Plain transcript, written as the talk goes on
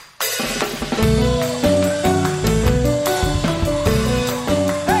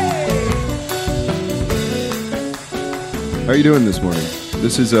How are you doing this morning?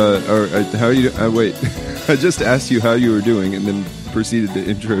 This is how are you? Wait, I just asked you how you were doing, and then proceeded to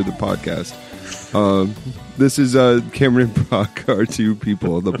intro the podcast. This is Cameron and Brock are two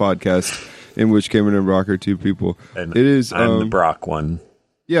people. The podcast in which Cameron and Brock are two people. And it is. I'm the Brock one.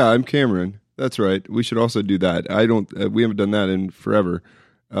 Yeah, I'm Cameron. That's right. We should also do that. I don't. We haven't done that in forever.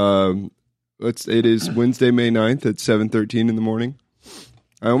 It is Wednesday, May 9th at 7:13 in the morning.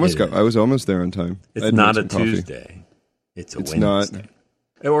 I was almost there on time. It's not a Tuesday. It's a Wednesday.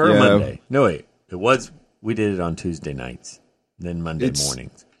 Or a Monday. No, wait. It was. We did it on Tuesday nights, then Monday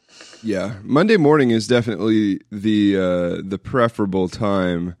mornings. Yeah, Monday morning is definitely the preferable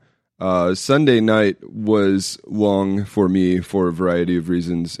time. Sunday night was long for me for a variety of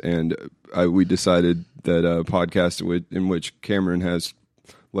reasons, and we decided that a podcast in which Cameron has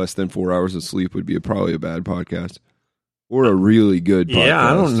less than 4 hours of sleep would be probably a bad podcast. Or a really good podcast. Yeah,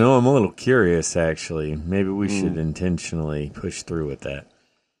 I don't know. I'm a little curious, actually. Maybe we should intentionally push through with that.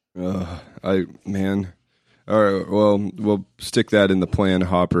 All right, well, we'll stick that in the plan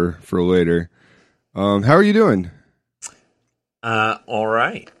hopper for later. How are you doing? All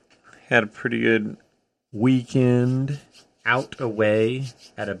right. Had a pretty good weekend out away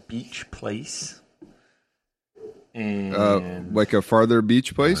at a beach place. And like a farther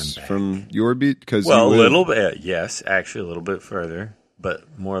beach place from your beach? Well, a little bit, yes. Actually, a little bit further,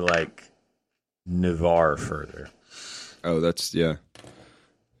 but more like Navarre further. Oh, that's, yeah.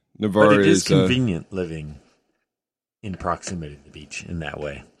 Navarre but it is convenient living in proximity to the beach in that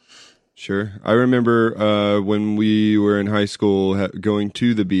way. Sure. I remember when we were in high school going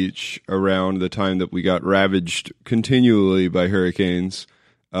to the beach around the time that we got ravaged continually by hurricanes.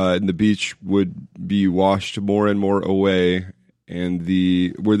 And the beach would be washed more and more away. And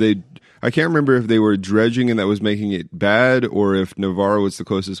I can't remember if they were dredging and that was making it bad, or if Navarre was the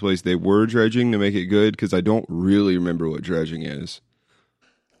closest place they were dredging to make it good, because I don't really remember what dredging is.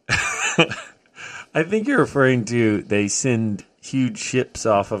 I think you're referring to they send huge ships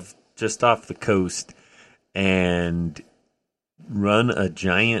just off the coast and run a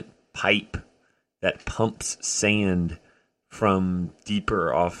giant pipe that pumps sand from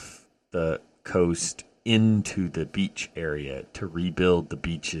deeper off the coast into the beach area to rebuild the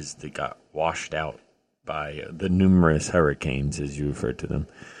beaches that got washed out by the numerous hurricanes, as you referred to them.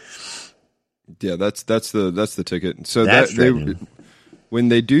 Yeah, that's the ticket. So when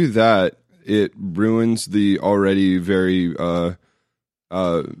they do that, it ruins the already very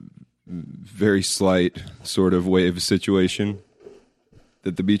very slight sort of wave situation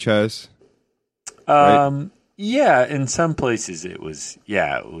that the beach has. Right? Yeah, in some places it was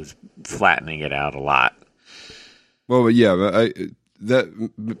flattening it out a lot. Well, yeah, but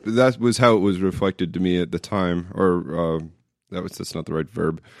that was how it was reflected to me at the time, or that's not the right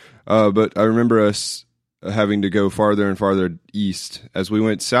verb. But I remember us having to go farther and farther east as we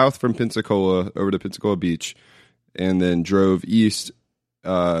went south from Pensacola over to Pensacola Beach, and then drove east,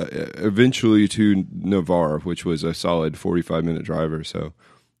 eventually to Navarre, which was a solid 45-minute drive or so,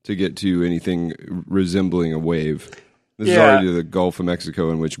 to get to anything resembling a wave. This is already the Gulf of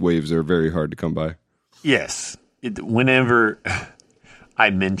Mexico, in which waves are very hard to come by. Yes. Whenever I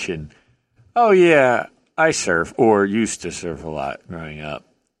mention, oh yeah, I surf, or used to surf a lot growing up,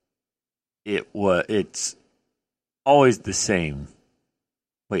 it's always the same.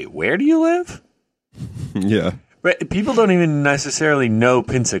 Wait, where do you live? Yeah. Right, people don't even necessarily know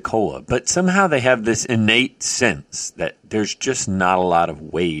Pensacola, but somehow they have this innate sense that there's just not a lot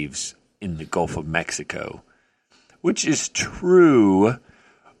of waves in the Gulf of Mexico, which is true,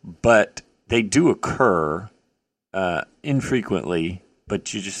 but they do occur infrequently,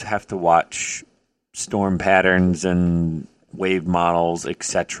 but you just have to watch storm patterns and wave models,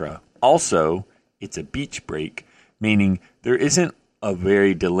 etc. Also, it's a beach break, meaning there isn't a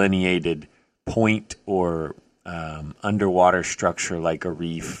very delineated point or underwater structure like a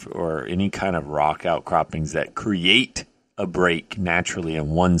reef or any kind of rock outcroppings that create a break naturally in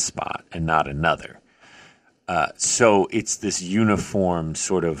one spot and not another. So it's this uniform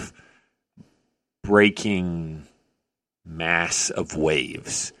sort of breaking mass of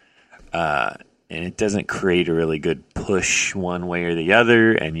waves. And it doesn't create a really good push one way or the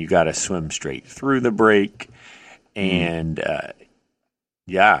other, and you got to swim straight through the break. And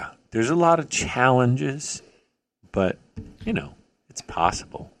there's a lot of challenges, but, it's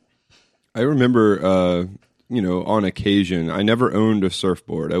possible. I remember, on occasion, I never owned a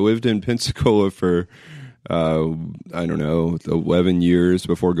surfboard. I lived in Pensacola for, 11 years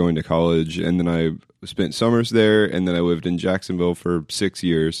before going to college, and then I spent summers there, and then I lived in Jacksonville for 6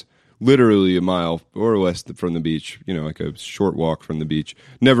 years, literally a mile or less from the beach, like a short walk from the beach.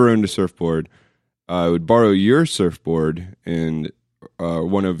 Never owned a surfboard. I would borrow your surfboard and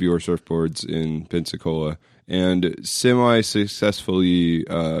one of your surfboards in Pensacola and semi-successfully,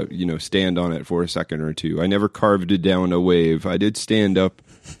 stand on it for a second or two. I never carved it down a wave. I did stand up,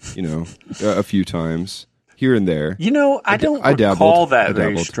 a few times here and there. I don't recall that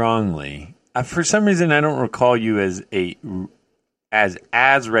very strongly. For some reason, I don't recall you as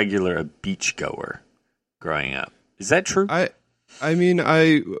as regular a beachgoer growing up. Is that true? I mean,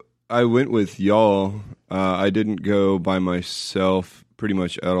 I went with y'all. I didn't go by myself pretty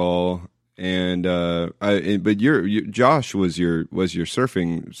much at all. And but Josh was your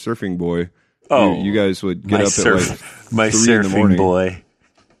surfing boy. Oh, you guys would get up at like my 3 in the morning. Surfing boy.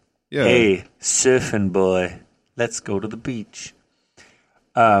 Yeah. Hey, surfing boy, let's go to the beach.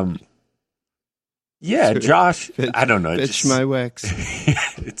 Yeah, Josh. I don't know. Fetch my wax.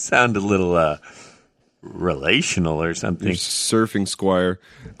 It sounded a little relational or something. Your surfing squire.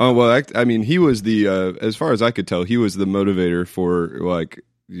 Oh well, I mean, he was the as far as I could tell, he was the motivator for like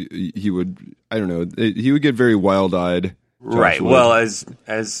he would. I don't know. He would get very wild-eyed. Right. Well,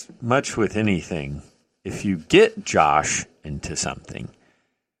 as much with anything, if you get Josh into something,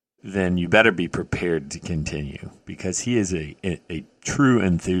 then you better be prepared to continue because he is a true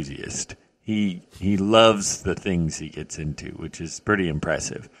enthusiast. He loves the things he gets into, which is pretty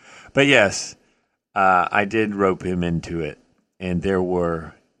impressive. But yes, I did rope him into it, and there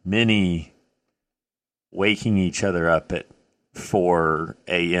were many waking each other up at 4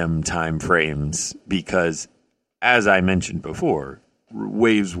 a.m. time frames because, as I mentioned before,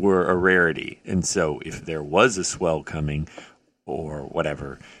 waves were a rarity. And so if there was a swell coming or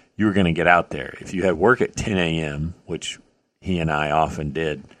whatever, you were going to get out there. If you had work at 10 a.m., which he and I often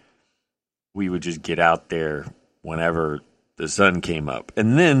did, we would just get out there whenever the sun came up.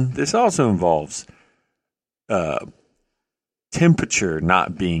 And then this also involves temperature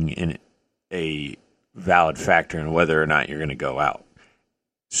not being in a valid factor in whether or not you're going to go out.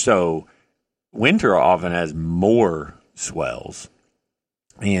 So winter often has more swells.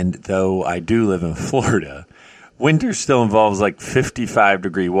 And though I do live in Florida, winter still involves like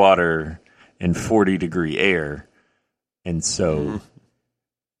 55-degree water and 40-degree air. And so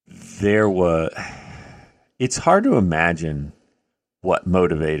it's hard to imagine what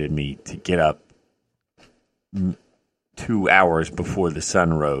motivated me to get up 2 hours before the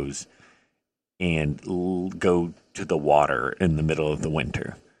sun rose and go to the water in the middle of the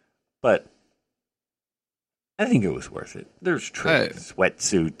winter. But I think it was worth it. There's trips,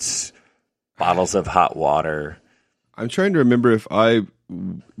 wetsuits, bottles of hot water. I'm trying to remember if I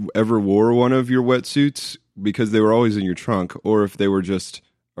ever wore one of your wetsuits because they were always in your trunk, or if they were just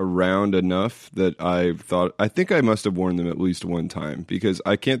around enough that I think I must have worn them at least one time because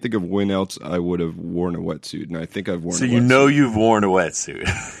I can't think of when else I would have worn a wetsuit, and I think I've worn. So a you wetsuit. know you've worn a wetsuit.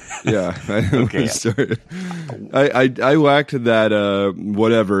 Yeah. Okay. I lacked that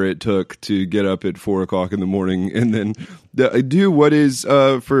whatever it took to get up at 4 o'clock in the morning and then do what is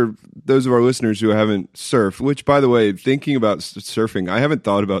for those of our listeners who haven't surfed, which by the way, thinking about surfing, I haven't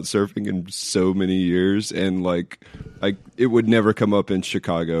thought about surfing in so many years, and it would never come up in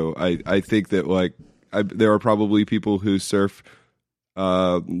Chicago. I think that there are probably people who surf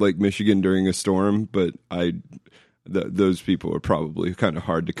Lake Michigan during a storm, but those people are probably kind of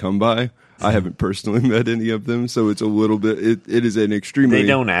hard to come by. I haven't personally met any of them, so it's a little bit. It is an extremely they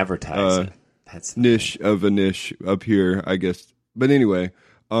don't advertise it. That's niche of a niche up here, I guess. But anyway,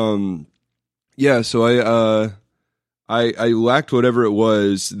 yeah. So I lacked whatever it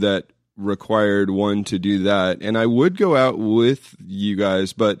was that required one to do that, and I would go out with you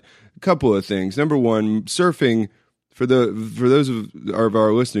guys, but a couple of things. Number one, surfing. For those of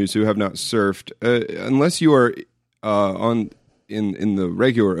our listeners who have not surfed, unless you are in the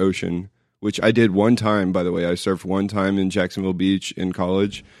regular ocean, which I did one time, by the way. I surfed one time in Jacksonville Beach in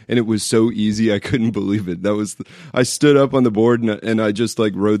college, and it was so easy I couldn't believe it. I stood up on the board and I just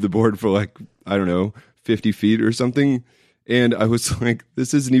rode the board for I don't know, 50 feet or something, and I was like,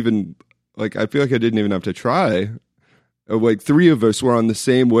 this isn't even I feel like I didn't even have to try. 3 of us were on the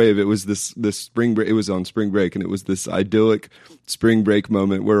same wave. It was this spring break. It was on spring break, and it was this idyllic spring break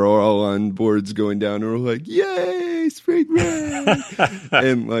moment where we're all on boards going down, and we're like, "Yay, spring break!"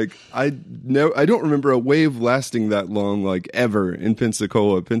 And I don't remember a wave lasting that long, ever in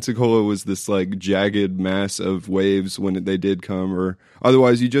Pensacola. Pensacola was this jagged mass of waves when they did come, or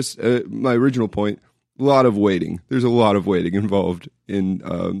otherwise you just. My original point. A lot of waiting. There's a lot of waiting involved in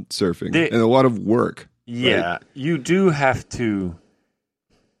surfing, and a lot of work. Yeah, right? You do have to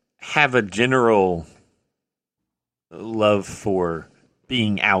have a general love for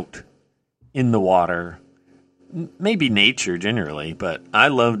being out in the water, maybe nature generally, but I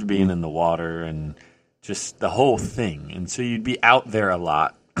loved being in the water and just the whole thing. And so you'd be out there a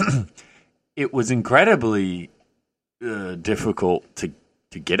lot. It was incredibly difficult to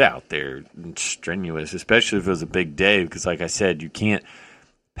get out there and strenuous, especially if it was a big day, because like I said, you can't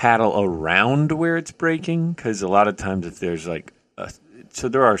paddle around where it's breaking, because a lot of times if there's so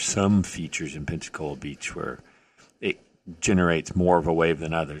there are some features in Pensacola Beach where it generates more of a wave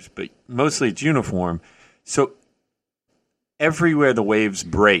than others, but mostly it's uniform. So everywhere the waves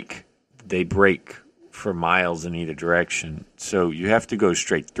break, they break for miles in either direction. So you have to go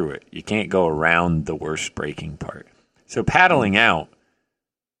straight through it. You can't go around the worst breaking part. So paddling out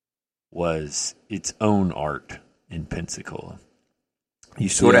was its own art in Pensacola. You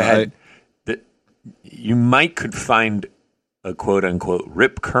sort of had that. You could find a quote unquote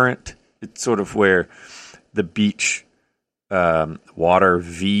rip current. It's sort of where the beach water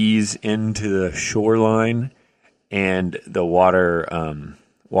V's into the shoreline, and the water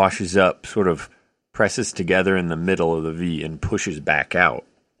washes up, sort of presses together in the middle of the V and pushes back out,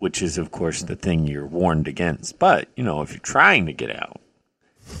 which is, of course, the thing you're warned against. But, if you're trying to get out,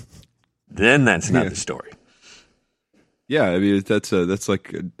 then that's another story. Yeah, I mean that's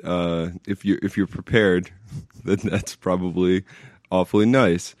like if you're prepared, then that's probably awfully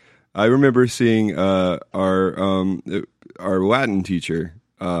nice. I remember seeing our Latin teacher,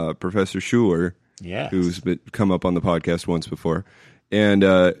 Professor Schuler, who's come up on the podcast once before, and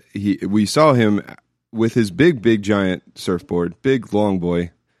we saw him with his big giant surfboard, big long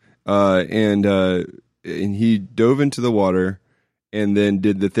boy, and he dove into the water. And then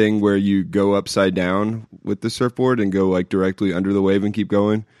did the thing where you go upside down with the surfboard and go like directly under the wave and keep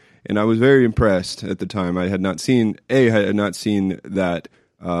going. And I was very impressed at the time. I had not seen that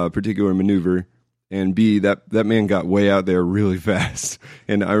particular maneuver, and B, that man got way out there really fast.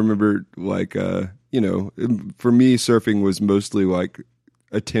 And I remember like for me, surfing was mostly like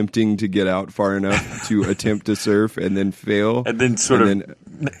attempting to get out far enough to attempt to surf and then fail, and then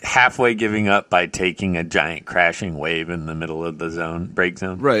halfway giving up by taking a giant crashing wave in the middle of the break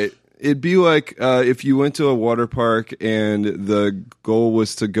zone. Right. It'd be like if you went to a water park and the goal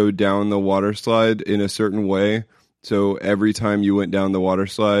was to go down the water slide in a certain way. So every time you went down the water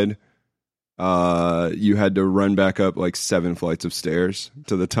slide, you had to run back up like 7 flights of stairs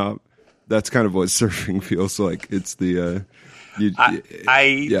to the top. That's kind of what surfing feels like. It's the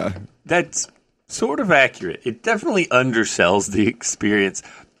that's sort of accurate. It definitely undersells the experience.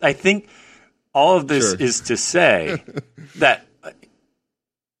 I think all of this is to say that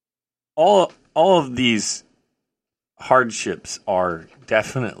all of these hardships are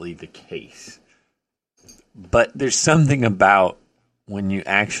definitely the case. But there's something about when you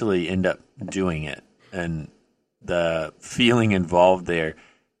actually end up doing it and the feeling involved there,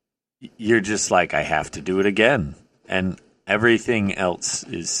 you're just like, I have to do it again. And everything else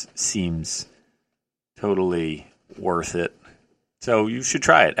seems totally worth it. So you should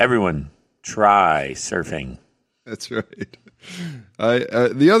try it. Everyone, try surfing. That's right.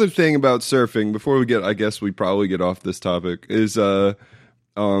 The other thing about surfing, before I guess we probably get off this topic, is the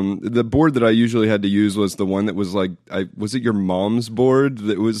board that I usually had to use was the one that was like, was it your mom's board?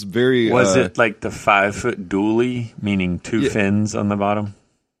 That was very. Was it like the 5-foot dually, meaning two fins on the bottom?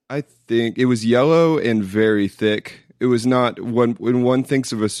 I think it was yellow and very thick. It was not when one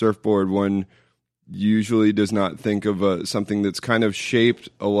thinks of a surfboard, one usually does not think of something that's kind of shaped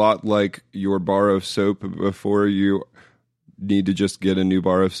a lot like your bar of soap before you need to just get a new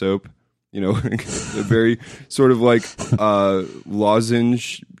bar of soap. A very sort of like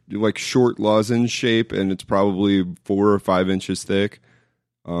lozenge, like short lozenge shape, and it's probably 4 or 5 inches thick.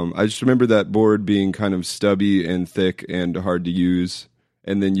 I just remember that board being kind of stubby and thick and hard to use.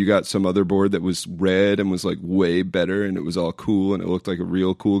 And then you got some other board that was red and was like way better, and it was all cool, and it looked like a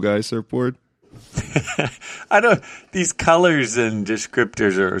real cool guy surfboard. These colors and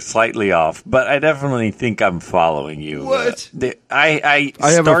descriptors are slightly off, but I definitely think I'm following you. What? I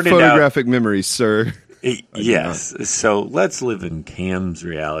have a photographic memory, sir. Yes. So let's live in Cam's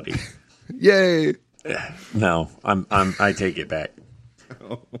reality. Yay. No, I take it back.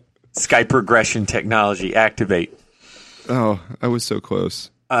 Oh. Skype regression technology activate. Oh, I was so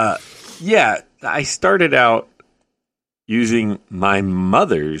close. I started out using my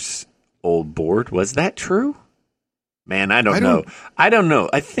mother's old board. Was that true? Man, I don't know. I don't know.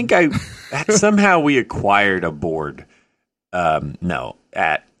 I think somehow we acquired a board. Maybe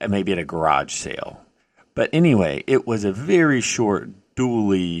at a garage sale. But anyway, it was a very short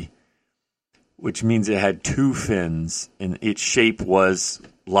dually, which means it had 2 fins, and its shape was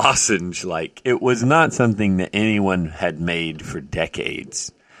lozenge-like. It was not something that anyone had made for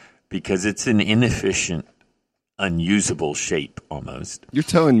decades because it's an inefficient unusable shape almost. You're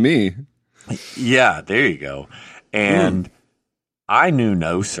telling me. Yeah, there you go. And I knew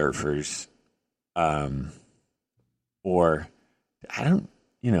no surfers, or I don't,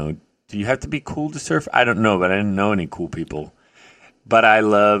 do you have to be cool to surf? I don't know, but I didn't know any cool people. But I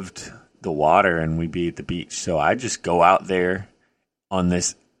loved the water, and we'd be at the beach. So I just go out there on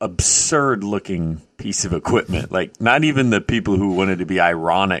this absurd looking piece of equipment. Like, not even the people who wanted to be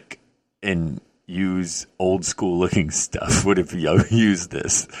ironic and use old school looking stuff would have used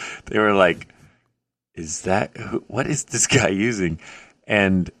this. They were like, what is this guy using?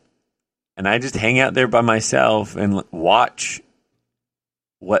 And I just hang out there by myself and watch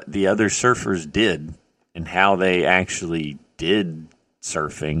what the other surfers did and how they actually did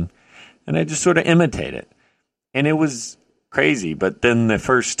surfing. And I just sort of imitate it. And it was crazy. But then the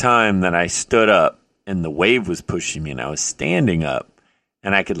first time that I stood up and the wave was pushing me and I was standing up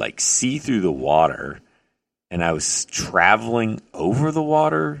and I could like see through the water and I was traveling over the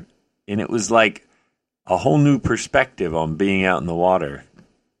water, and it was like a whole new perspective on being out in the water.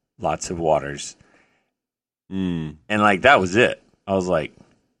 Lots of waters. And like, that was it. I was like,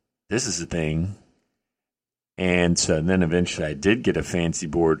 this is a thing. And so then eventually I did get a fancy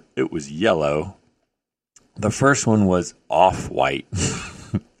board. It was yellow. The first one was off-white.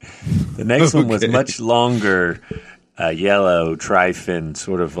 The next one was much longer, yellow, tri-fin,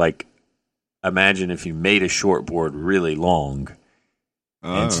 sort of like, imagine if you made a shortboard really long.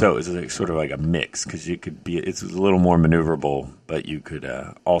 And so it was like, sort of like a mix, because it's a little more maneuverable, but you could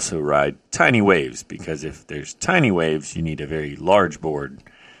also ride tiny waves, because if there's tiny waves, you need a very large board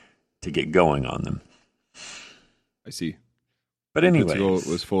to get going on them. I see. But anyway, it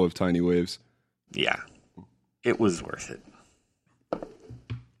was full of tiny waves. Yeah, it was worth it.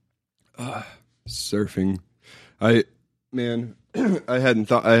 Surfing, I hadn't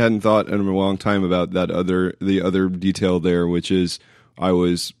thought in a long time about the other detail there, which is I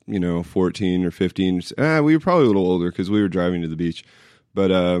was 14 or 15. We were probably a little older because we were driving to the beach,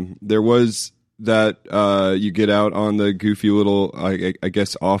 but there was that you get out on the goofy little I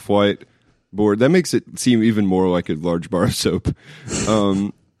guess off-white board that makes it seem even more like a large bar of soap,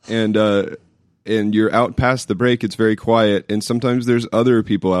 and you're out past the break. It's very quiet, and sometimes there's other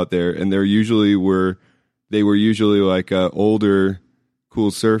people out there, and they were usually like older, cool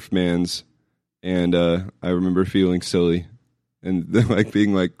surfmans, and I remember feeling silly and like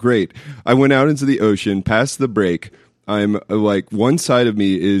being like, great, I went out into the ocean past the break. I'm like, one side of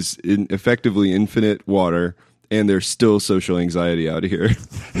me is in effectively infinite water, and there's still social anxiety out here.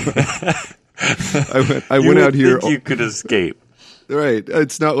 I went out here. You could escape. Right.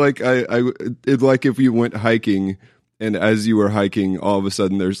 It's not like it's like if you went hiking, and as you were hiking, all of a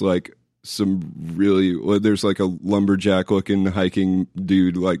sudden there's like there's like a lumberjack looking hiking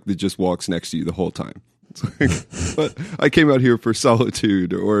dude like that just walks next to you the whole time. It's like, but I came out here for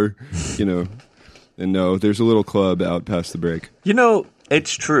solitude, or and no, there's a little club out past the break.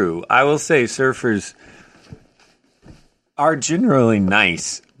 It's true. I will say surfers are generally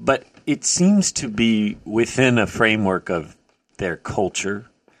nice, but it seems to be within a framework of their culture.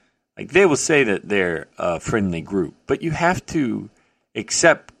 Like, they will say that they're a friendly group, but you have to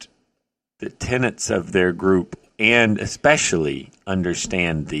accept the tenets of their group and especially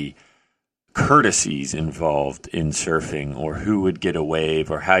understand the courtesies involved in surfing, or who would get a wave,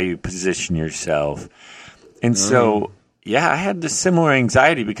 or how you position yourself. And so, I had this similar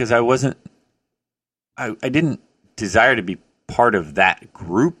anxiety because I didn't desire to be part of that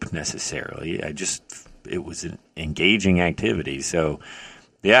group necessarily. It was an engaging activity. So,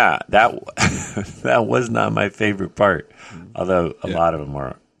 that was not my favorite part, although a lot of them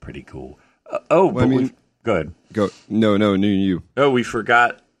are pretty cool. Go ahead. Go. No, you. Oh, we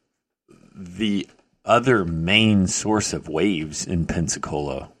forgot the other main source of waves in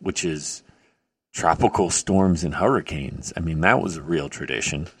Pensacola, which is tropical storms and hurricanes. I mean, that was a real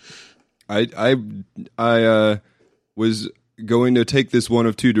tradition. I was going to take this one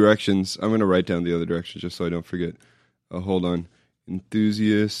of two directions. I'm going to write down the other direction just so I don't forget. Hold on.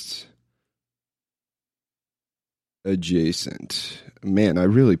 Enthusiast adjacent. Man, I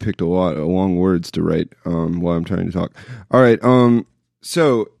really picked a lot of long words to write while I'm trying to talk. All right.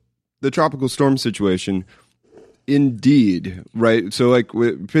 So the tropical storm situation, indeed, right? So like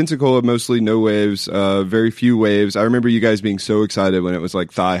with Pensacola, mostly no waves, very few waves. I remember you guys being so excited when it was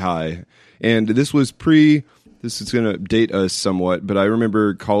like thigh high, and this was pre this is going to date us somewhat, but I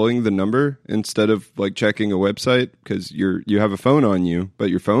remember calling the number instead of like checking a website because you have a phone on you, but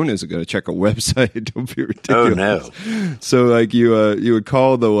your phone isn't going to check a website. Don't be ridiculous. Oh no! So like you would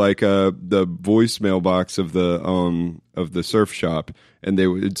call the the voicemail box of the surf shop,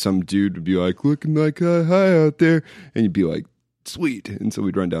 and some dude would be like looking like hi out there, and you'd be like sweet, and so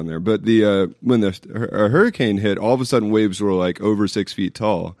we'd run down there. But when a hurricane hit, all of a sudden waves were like over 6 feet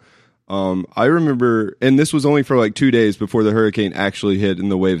tall. I remember, and this was only for like 2 days before the hurricane actually hit, and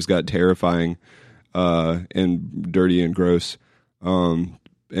the waves got terrifying, and dirty and gross. And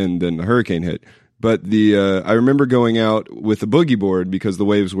then the hurricane hit. But I remember going out with a boogie board because the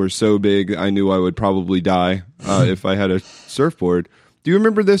waves were so big, I knew I would probably die if I had a surfboard. Do you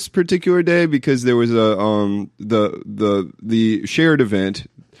remember this particular day? Because there was the shared event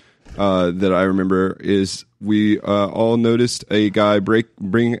that I remember is we all noticed a guy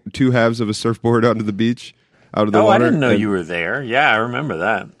bring 2 halves of a surfboard onto the beach, out of the water. I didn't know you were there. Yeah, I remember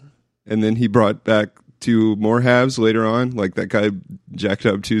that. And then he brought back 2 more halves later on. Like that guy jacked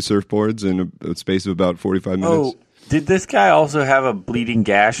up 2 surfboards in a space of about 45 minutes. Oh, did this guy also have a bleeding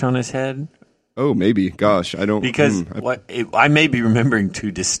gash on his head? Oh, maybe. Gosh, I don't. Because I may be remembering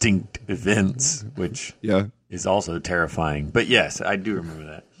 2 distinct events, which is also terrifying. But yes, I do remember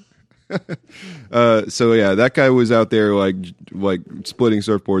that. So yeah, that guy was out there like splitting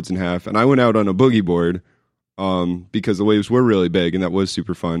surfboards in half, and I went out on a boogie board because the waves were really big, and that was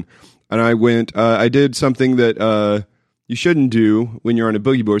super fun. And I did something that you shouldn't do when you're on a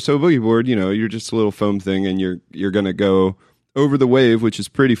boogie board. So a boogie board, you're just a little foam thing, and you're gonna go over the wave, which is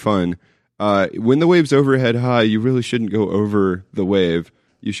pretty fun. When the wave's overhead high, you really shouldn't go over the wave.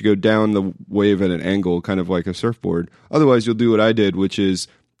 You should go down the wave at an angle, kind of like a surfboard. Otherwise, you'll do what I did, which is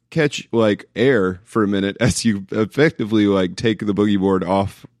catch like air for a minute as you effectively like take the boogie board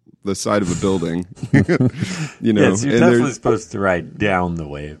off the side of a building. Yes, you're definitely supposed to ride down the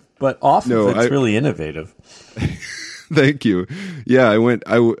wave, but off of it's really innovative. Thank you. Yeah,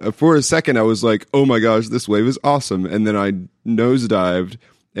 I for a second I was like, oh my gosh, this wave is awesome, and then I nosedived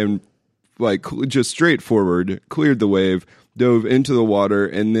and like just straight forward, cleared the wave, dove into the water,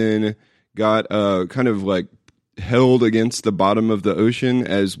 and then got kind of like held against the bottom of the ocean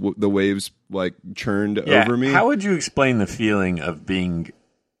as the waves like churned over me. How would you explain the feeling of being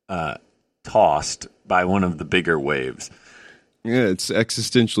tossed by one of the bigger waves? Yeah, it's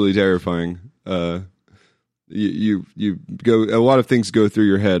existentially terrifying. You go, a lot of things go through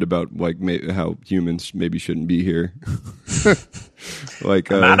your head about like how humans maybe shouldn't be here.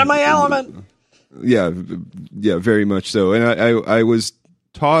 Like I'm out of my element. Yeah, very much so. And I was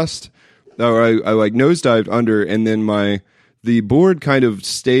tossed, or I like nosedived under, and then the board kind of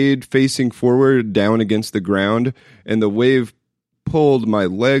stayed facing forward down against the ground, and the wave pulled my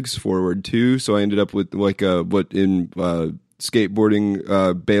legs forward too. So I ended up with like what in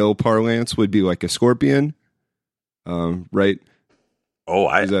skateboarding bail parlance would be like a scorpion, right? Oh,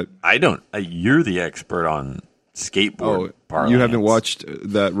 I don't. You're the expert on skateboard parlance. You haven't watched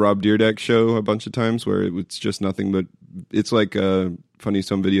that Rob Dyrdek show a bunch of times where it's just nothing but it's like Funny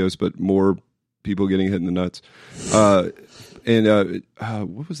Stone Videos, but more people getting hit in the nuts. And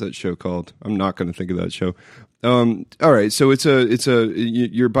what was that show called? I'm not going to think of that show. All right, so it's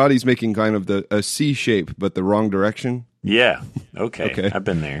your body's making kind of a C shape, but the wrong direction. Yeah. Okay. I've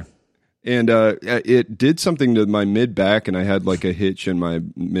been there. And it did something to my mid back, and I had like a hitch in my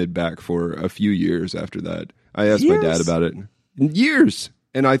mid back for a few years after that. I asked my dad about it. Years,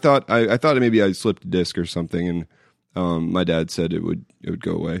 and I thought maybe I slipped a disc or something, and my dad said it would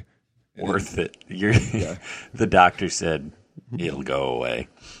go away. Worth it. The doctor said it'll go away.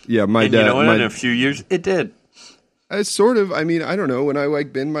 Yeah, my and dad. You know what? In a few years, it did. I sort of. I mean, I don't know. When I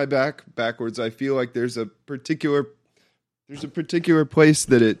like bend my back backwards, I feel like there's a particular place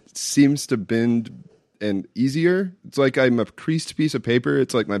that it seems to bend and easier. It's like I'm a creased piece of paper.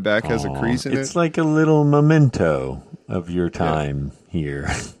 It's like my back has a crease in it. It's like a little memento of your time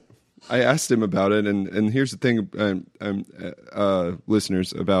here. I asked him about it, and here's the thing,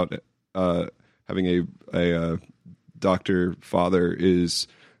 listeners, about having a doctor father is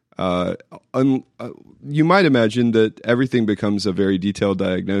you might imagine that everything becomes a very detailed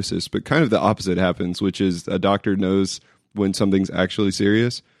diagnosis, but kind of the opposite happens, which is a doctor knows when something's actually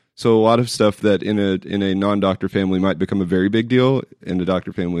serious. So a lot of stuff that in a non-doctor family might become a very big deal, in a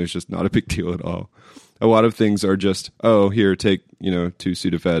doctor family is just not a big deal at all. A lot of things are just, oh, here, take 2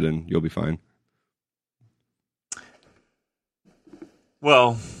 Sudafed and you'll be fine.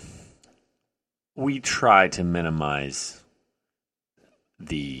 Well, we try to minimize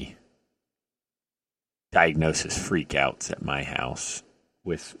the diagnosis freakouts at my house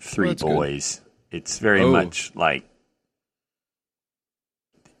with 3 boys. It's very much like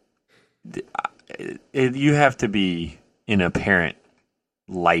you have to be in apparent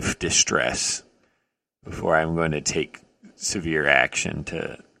life distress before I'm going to take severe action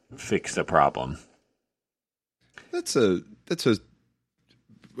to fix the problem. That's a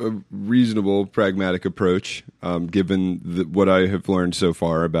reasonable, pragmatic approach, given what I have learned so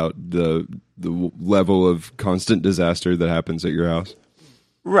far about the level of constant disaster that happens at your house.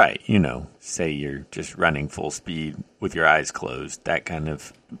 Right, say you're just running full speed with your eyes closed, that kind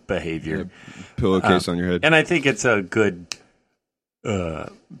of behavior. Pillowcase on your head. And I think it's a good,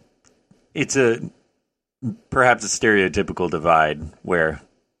 perhaps a stereotypical divide where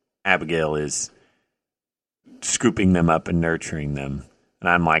Abigail is scooping them up and nurturing them. And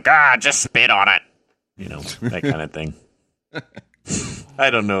I'm like, just spit on it. That kind of thing. I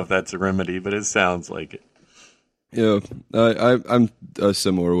don't know if that's a remedy, but it sounds like it. Yeah, I'm a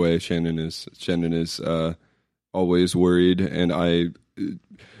similar way. Shannon is always worried, and I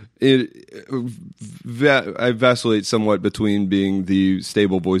vacillate somewhat between being the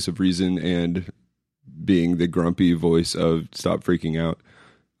stable voice of reason and being the grumpy voice of stop freaking out.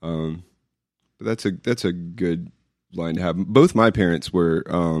 But that's a good line to have. Both my parents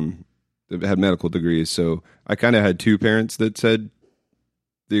had medical degrees, so I kind of had two parents that said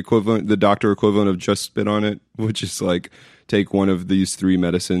the doctor equivalent of just spit on it, which is like, take one of these 3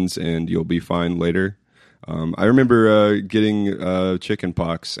 medicines and you'll be fine later. I remember getting chicken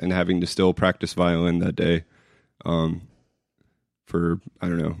pox and having to still practice violin that day for, I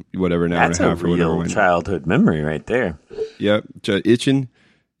don't know, whatever, an hour and a half or whatever. That's a real childhood memory right there. Yep, itching,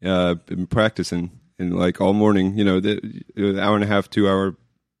 been practicing, and like all morning, the hour and a half, 2 hour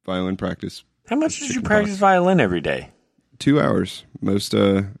violin practice. How much did you practice violin every day? 2 hours. Most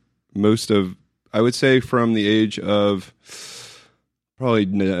of, I would say, from the age of probably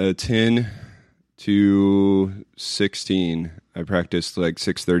 10 to 16, I practiced like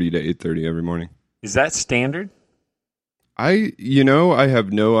 6:30 to 8:30 every morning. Is that standard? I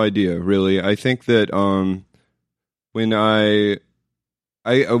have no idea, really. I think that when I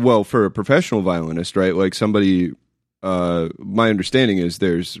well, for a professional violinist, right, like somebody, my understanding is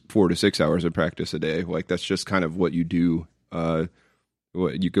there's 4 to 6 hours of practice a day. Like that's just kind of what you do.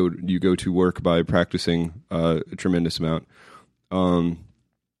 You go to work by practicing a tremendous amount. And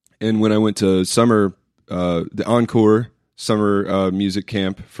when I went to the Encore summer music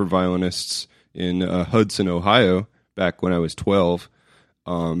camp for violinists in Hudson, Ohio, back when I was 12,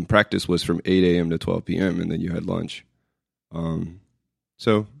 practice was from 8 a.m. to 12 p.m. and then you had lunch.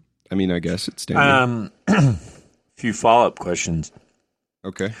 So, I mean, I guess it's standard. Few follow-up questions.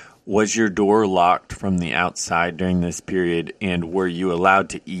 Okay. Was your door locked from the outside during this period, and were you allowed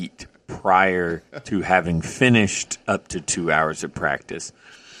to eat prior to having finished up to 2 hours of practice?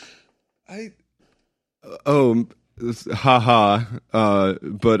 But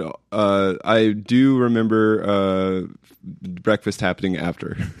I do remember breakfast happening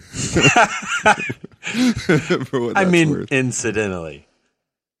after. For what that's worth. Incidentally.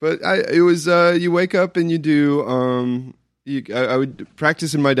 But it was you wake up and you do. I would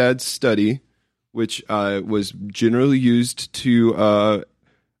practice in my dad's study, which was generally used to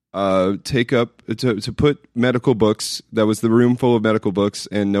take up to put medical books. That was the room full of medical books,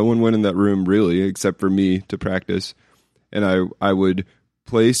 and no one went in that room really except for me to practice. And I would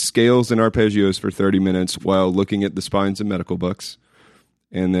play scales and arpeggios for 30 minutes while looking at the spines of medical books,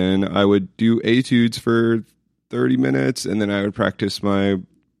 and then I would do etudes for 30 minutes, and then I would practice my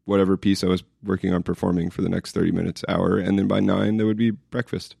whatever piece I was working on performing for the next 30 minutes, hour, and then by 9 there would be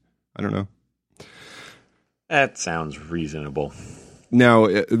breakfast. I don't know. That sounds reasonable. Now,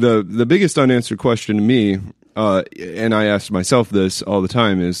 the biggest unanswered question to me, and I ask myself this all the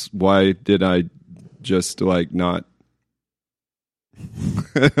time, is why did I just not?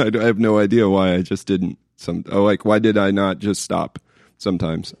 I have no idea why I just didn't. Why did I not just stop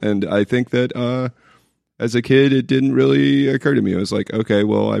sometimes? And I think that as a kid, it didn't really occur to me. I was like, okay,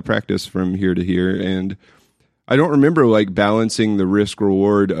 well, I practice from here to here, and I don't remember balancing the risk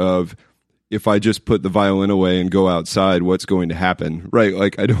reward of, if I just put the violin away and go outside, what's going to happen?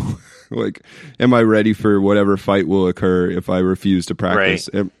 Right. I don't am I ready for whatever fight will occur if I refuse to practice?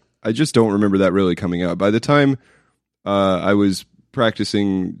 Right. I just don't remember that really coming out. By the time I was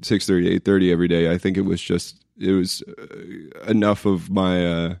practicing 6:30 to 8:30 every day, I think it was enough of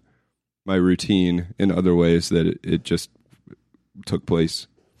my my routine in other ways that it just took place.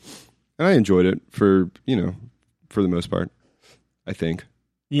 And I enjoyed it for the most part, I think.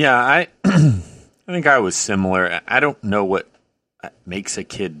 Yeah, I think I was similar. I don't know what makes a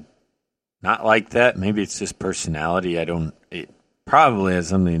kid not like that. Maybe it's just personality. It probably has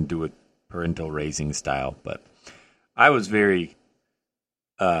something to do with parental raising style. But I was very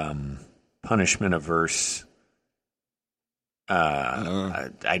punishment averse.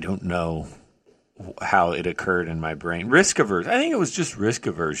 I don't know how it occurred in my brain. Risk averse. I think it was just risk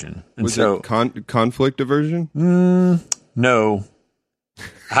aversion. And was it conflict aversion? No.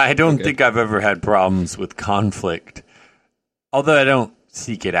 I don't think I've ever had problems with conflict, although I don't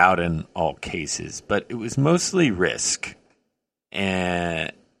seek it out in all cases. But it was mostly risk,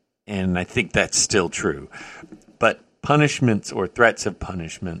 and I think that's still true. But punishments or threats of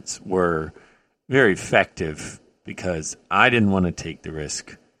punishments were very effective because I didn't want to take the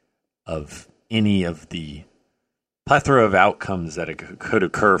risk of any of the plethora of outcomes that could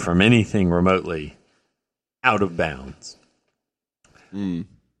occur from anything remotely out of bounds.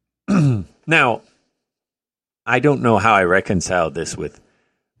 Now, I don't know how I reconcile this with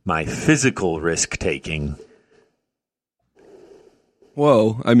my physical risk-taking.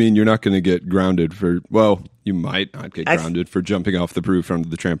 Well, I mean, you're not going to get grounded you might not get grounded for jumping off the roof onto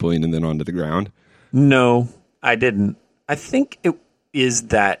the trampoline and then onto the ground. No, I didn't. I think it is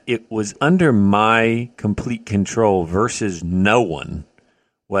that it was under my complete control versus no one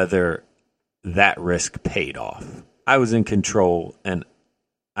whether that risk paid off. I was in control, and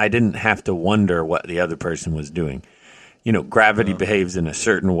I didn't have to wonder what the other person was doing. Gravity behaves in a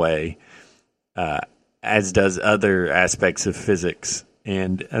certain way, as does other aspects of physics.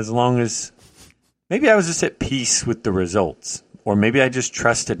 And as long as maybe I was just at peace with the results, or maybe I just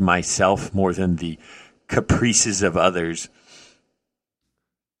trusted myself more than the caprices of others.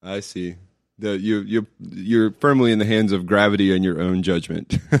 I see. You're firmly in the hands of gravity and your own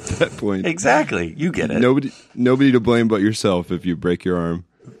judgment at that point. Exactly. You get it. Nobody to blame but yourself if you break your arm.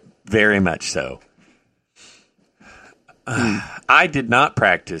 Very much so. I did not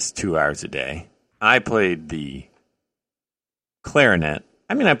practice 2 hours a day. I played the clarinet.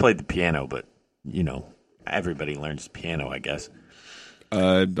 I mean, I played the piano, but, everybody learns piano, I guess.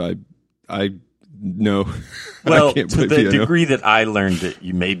 No. Well, I can't to play the piano. degree that I learned it,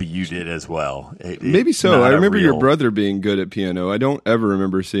 maybe you did as well. Maybe so. I remember your brother being good at piano. I don't ever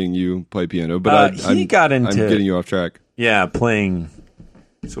remember seeing you play piano, but I'm getting you off track. Yeah, playing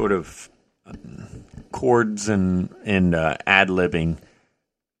sort of chords and ad-libbing.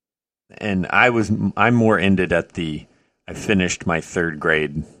 And I'm more ended at I finished my 3rd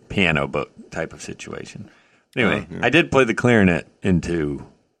grade piano book type of situation. Anyway, I did play the clarinet into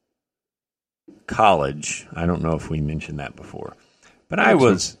college. I don't know if we mentioned that before, but I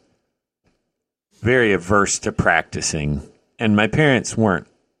was very averse to practicing, and my parents weren't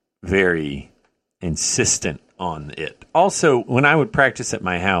very insistent on it. Also, when I would practice at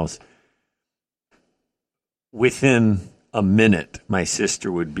my house, within a minute, my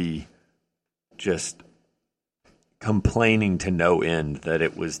sister would be just complaining to no end that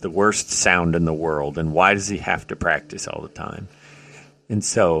it was the worst sound in the world, and why does he have to practice all the time? And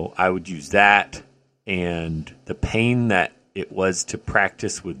so I would use that and the pain that it was to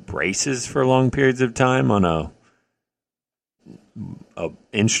practice with braces for long periods of time on a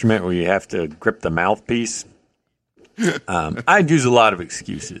instrument where you have to grip the mouthpiece. I'd use a lot of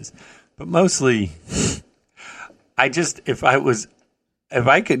excuses, but mostly if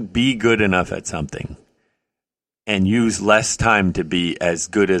I could be good enough at something and use less time to be as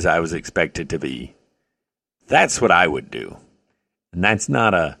good as I was expected to be, that's what I would do. And that's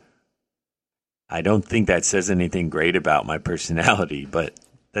I don't think that says anything great about my personality, but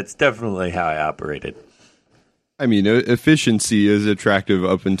that's definitely how I operated. I mean, efficiency is attractive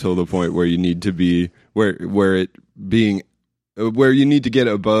up until the point where you need to be, where you need to get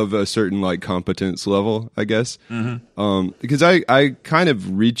above a certain competence level, I guess. Mm-hmm. Because I kind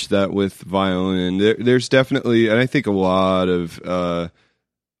of reached that with violin. There's definitely, and I think a lot of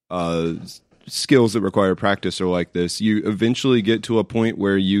skills that require practice are like this. You eventually get to a point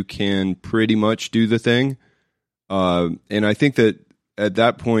where you can pretty much do the thing. And I think that at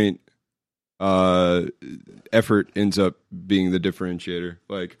that point, effort ends up being the differentiator.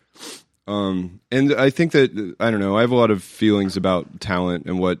 And I think that, I don't know, I have a lot of feelings about talent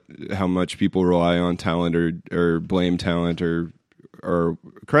and how much people rely on talent or blame talent or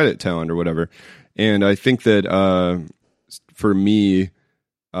credit talent or whatever. And I think that, for me,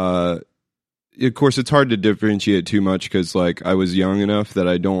 of course, it's hard to differentiate too much because, I was young enough that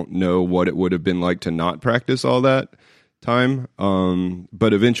I don't know what it would have been like to not practice all that time.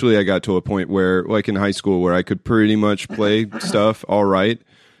 But eventually I got to a point where, in high school, where I could pretty much play stuff all right.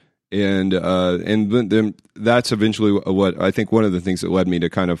 And then that's eventually what I think one of the things that led me to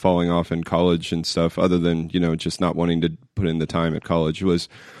kind of falling off in college and stuff, other than, just not wanting to put in the time at college, was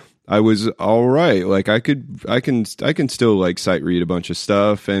I was all right. Like I can still like sight read a bunch of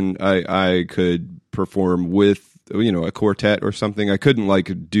stuff, and I could perform with, you know, a quartet or something. I couldn't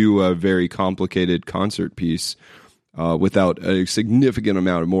like do a very complicated concert piece without a significant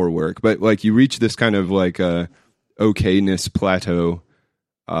amount of more work. But like you reach this kind of like okayness plateau,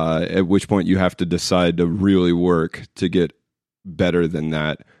 at which point you have to decide to really work to get better than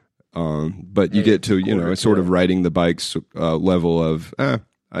that. But you get to, you know, sort of riding the bike's level of,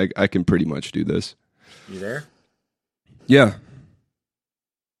 I can pretty much do this. You there? Yeah.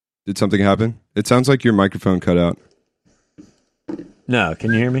 Did something happen? It sounds like your microphone cut out. No,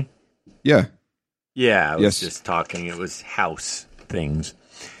 can you hear me? Yeah. Yeah, I was just talking. It was house things.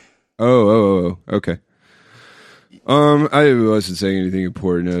 Oh, okay. I wasn't saying anything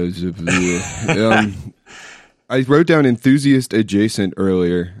important. I wrote down enthusiast adjacent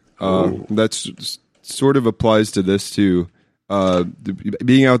earlier. That's sort of applies to this too.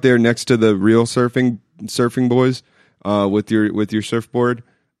 Being out there next to the real surfing boys with your surfboard,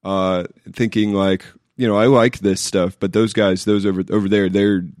 thinking like, you know, I like this stuff, but those guys, those over there,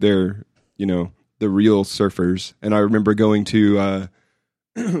 they're you know, the real surfers. And I remember going to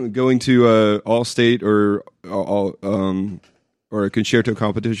Allstate or a concerto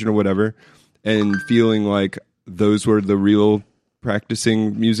competition or whatever, and feeling like those were the real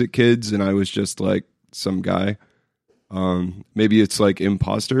practicing music kids, and I was just like some guy. Maybe it's like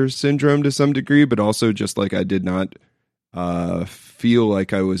imposter syndrome to some degree, but also just like I did not feel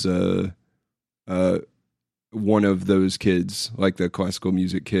like I was one of those kids, like the classical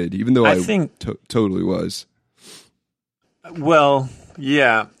music kid, even though I think totally was. Well,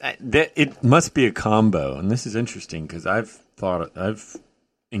 yeah, it must be a combo, and this is interesting because I've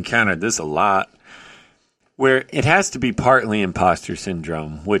encountered this a lot, where it has to be partly imposter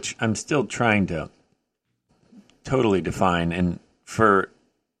syndrome, which I'm still trying to totally define. And for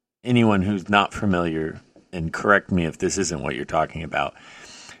anyone who's not familiar, and correct me if this isn't what you're talking about,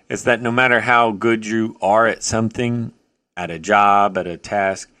 is that no matter how good you are at something, at a job, at a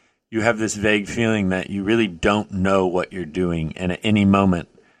task, you have this vague feeling that you really don't know what you're doing. And at any moment,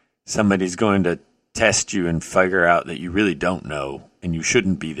 somebody's going to test you and figure out that you really don't know and you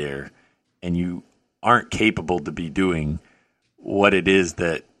shouldn't be there and you aren't capable to be doing what it is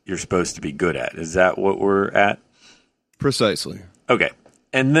that you're supposed to be good at. Is that what we're at? Precisely. Okay.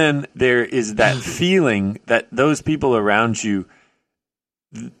 And then there is that feeling that those people around you,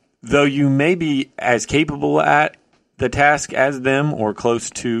 though you may be as capable at the task as them or close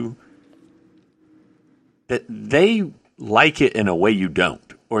to, that they like it in a way you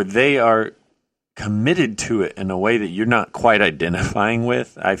don't, or they are committed to it in a way that you're not quite identifying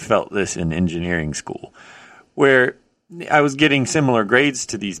with. I felt this in engineering school, where I was getting similar grades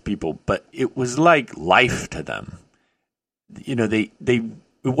to these people, but it was like life to them. You know, it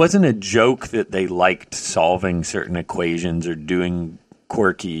wasn't a joke that they liked solving certain equations or doing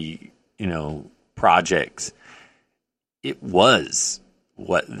quirky, you know, projects. It was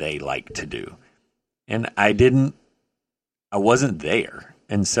what they liked to do. And I wasn't there.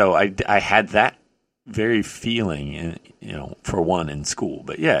 And so I had that very feeling, you know, for one, in school.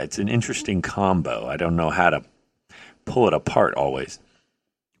 But yeah, it's an interesting combo. I don't know how to pull it apart always.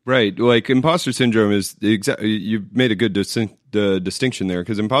 Right. Like imposter syndrome is you've made a good distinction there,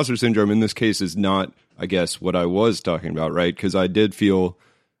 because imposter syndrome in this case is not, I guess, what I was talking about, right? Because I did feel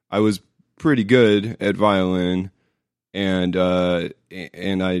I was pretty good at violin, and I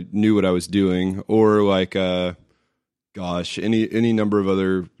knew what I was doing, or like any number of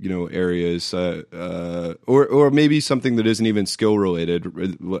other, you know, areas, or maybe something that isn't even skill related.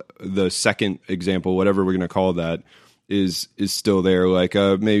 The second example, whatever we're going to call that, is still there. Like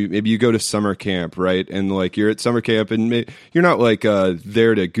maybe you go to summer camp, right? And like you're at summer camp, and you're not like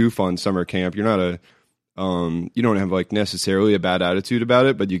there to goof on summer camp. You're not you don't have like necessarily a bad attitude about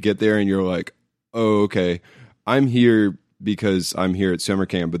it, but you get there and you're like, oh, okay, I'm here because I'm here at summer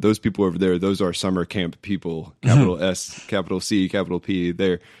camp, but those people over there, those are summer camp people. Capital S, capital C, capital P.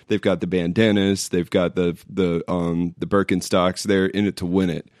 They've got the bandanas, they've got the Birkenstocks. They're in it to win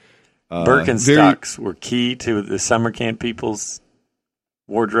it. Birkenstocks were key to the summer camp people's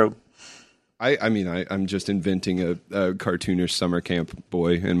wardrobe. I'm just inventing a cartoonish summer camp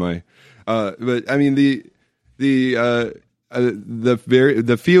boy in my. But I mean the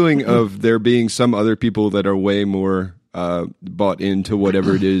feeling of there being some other people that are way more bought into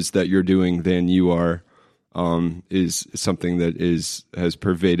whatever it is that you're doing than you are, is something that has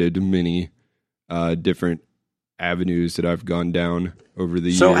pervaded many different avenues that I've gone down over the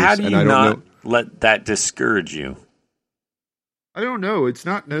years. So how do you not let that discourage you? I don't know. It's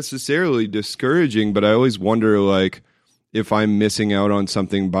not necessarily discouraging, but I always wonder, like, if I'm missing out on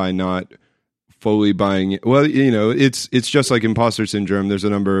something by not fully buying it. Well, it's just like imposter syndrome. There's a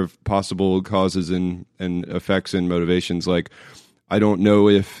number of possible causes and effects and motivations. Like, I don't know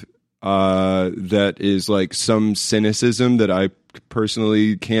if that is like some cynicism that I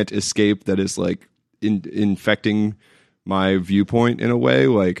personally can't escape that is like infecting my viewpoint in a way,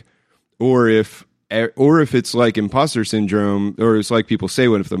 like, or if it's like imposter syndrome, or it's like people say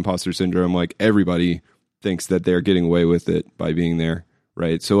with imposter syndrome, like everybody thinks that they're getting away with it by being there,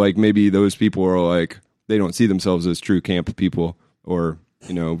 right? So like maybe those people are like, they don't see themselves as true camp people or,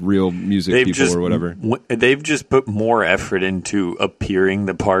 real music people or whatever. They've just put more effort into appearing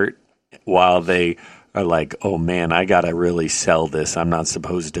the part while they are like, oh man, I got to really sell this. I'm not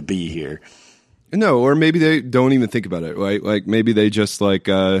supposed to be here. No, or maybe they don't even think about it, right? Like maybe they just like,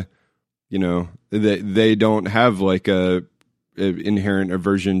 they don't have like a inherent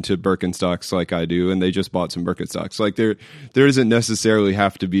aversion to Birkenstocks like I do, and they just bought some Birkenstocks. Like there doesn't necessarily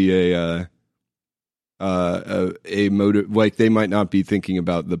have to be a motive. Like they might not be thinking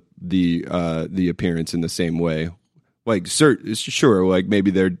about the appearance in the same way. Like sure, like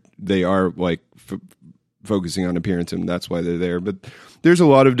maybe they are like focusing on appearance, and that's why they're there. But there's a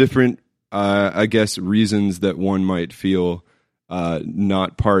lot of different, I guess, reasons that one might feel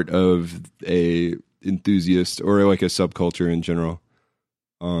not part of a enthusiast or like a subculture in general.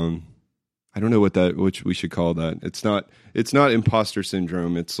 I don't know which we should call that. It's not imposter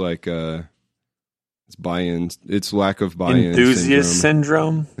syndrome. It's like it's buy-in. It's lack of buy-in. Enthusiast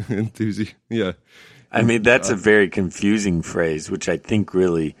syndrome. Yeah. I mean, that's a very confusing phrase, which I think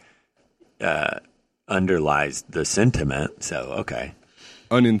really underlies the sentiment. So, okay.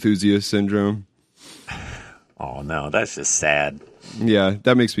 Unenthusiast syndrome. Oh, no, that's just sad. Yeah,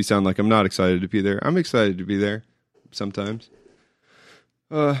 that makes me sound like I'm not excited to be there. I'm excited to be there sometimes.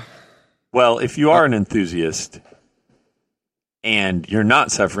 Well, if you are an enthusiast and you're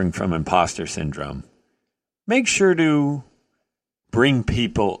not suffering from imposter syndrome, make sure to bring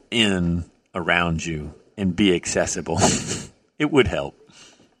people in around you and be accessible. It would help.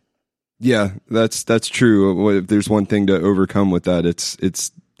 Yeah, that's true. If there's one thing to overcome with that,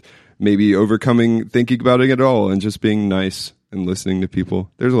 it's maybe overcoming thinking about it at all and just being nice and listening to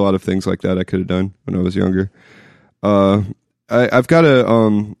people. There's a lot of things like that I could have done when I was younger. I've got to.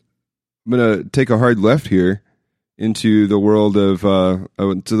 I'm gonna take a hard left here into the world of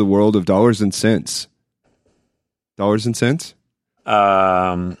dollars and cents. Dollars and cents.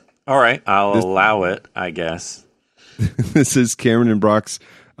 All right, I'll allow it, I guess. This is Cameron and Brock's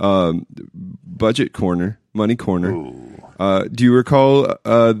budget corner, money corner. Do you recall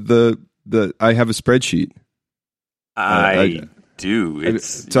the I have a spreadsheet? I do.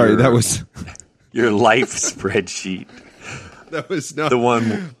 That was your life spreadsheet. That was not the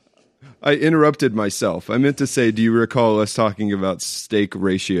one. I interrupted myself. I meant to say, do you recall us talking about stake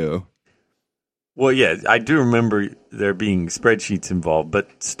ratio? Well, yeah, I do remember there being spreadsheets involved,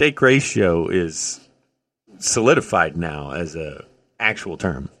 but stake ratio is solidified now as a actual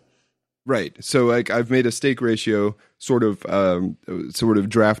term. Right. So, like, I've made a stake ratio sort of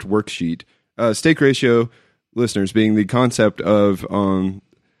draft worksheet. Stake ratio, listeners, being the concept of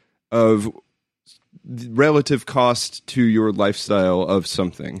relative cost to your lifestyle of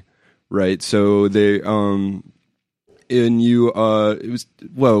something, right? So let me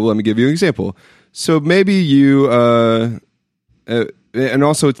give you an example. So maybe you, and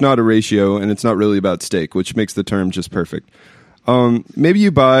also it's not a ratio, and it's not really about stake, which makes the term just perfect. Maybe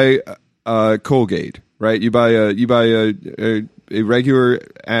you buy Colgate, right? You buy a regular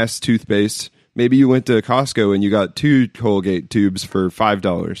ass toothpaste. Maybe you went to Costco and you got 2 Colgate tubes for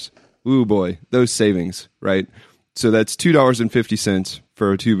 $5. Ooh boy, those savings, right? So that's $2.50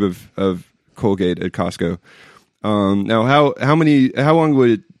 for a tube of Colgate at Costco. Now, how long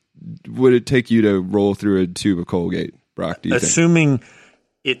would it take you to roll through a tube of Colgate, Brock? Do you Assuming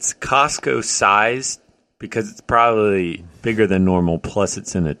it's Costco sized, because it's probably bigger than normal, plus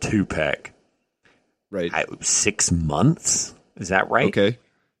it's in a 2-pack. Right. 6 months? Is that right? Okay.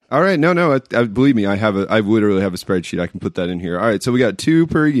 All right. No. I believe me. I literally have a spreadsheet. I can put that in here. All right. So we got 2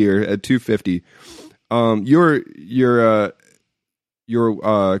 per year at $2.50.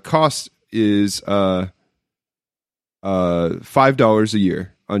 Your cost is $5 a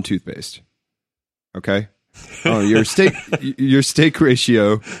year on toothpaste. Okay. Your stake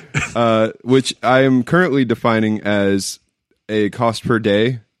ratio, which I am currently defining as a cost per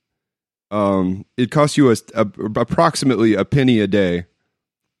day. It costs you approximately a penny a day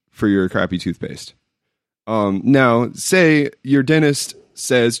for your crappy toothpaste. Now, say your dentist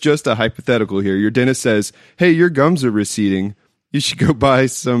says, just a hypothetical here, your dentist says, hey, your gums are receding, you should go buy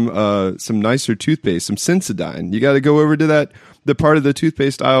some nicer toothpaste, some Sensodyne. You got to go over to the part of the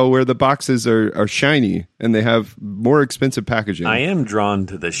toothpaste aisle where the boxes are shiny and they have more expensive packaging. I am drawn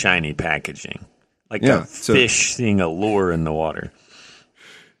to the shiny packaging, like a fish seeing a lure in the water.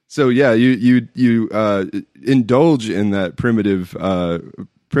 So yeah, you indulge in that primitive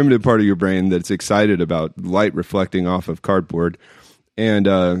part of your brain that's excited about light reflecting off of cardboard,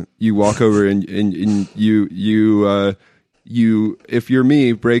 and you walk over and you, if you're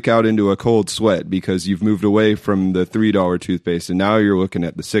me, break out into a cold sweat because you've moved away from the $3 toothpaste and now you're looking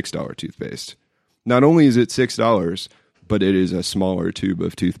at the $6 toothpaste. Not only is it $6, but it is a smaller tube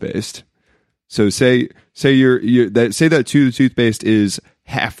of toothpaste. So say that tube of toothpaste is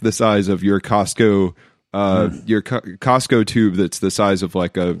half the size of your Costco Costco tube that's the size of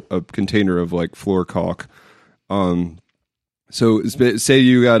like a container of like floor caulk. So say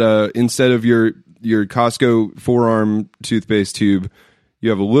you got instead of your Costco forearm toothpaste tube, you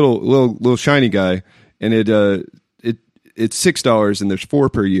have a little shiny guy, and it's $6 and there's 4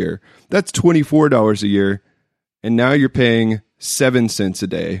 per year. That's $24 a year, and now you're paying 7 cents a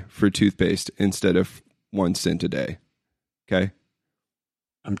day for toothpaste instead of 1 cent a day. Okay.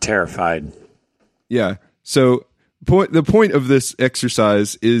 I'm terrified. Yeah. So the point of this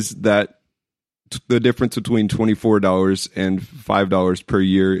exercise is that the difference between $24 and $5 per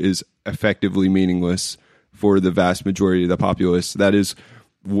year is effectively meaningless for the vast majority of the populace. That is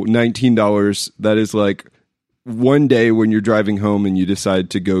 $19. That is like one day when you're driving home and you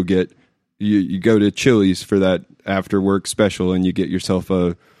decide to go get you go to Chili's for that after work special, and you get yourself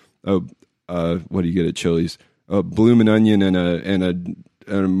a what do you get at Chili's? A bloomin' onion and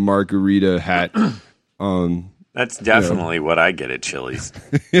a margarita hat. That's definitely what I get at Chili's.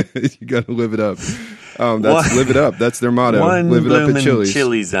 You got to live it up. Live it up. That's their motto. Live it up at Chili's.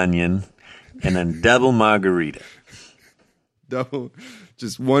 Chili's onion and a double margarita. Double,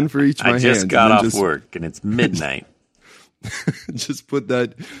 just one for each. I just got off work and it's midnight. Just put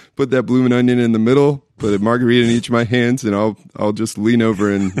that bloomin' onion in the middle. Put a margarita in each of my hands, and I'll just lean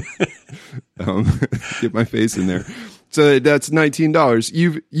over and get my face in there. So that's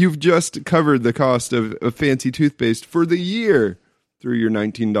 $19. You've just covered the cost of a fancy toothpaste for the year through your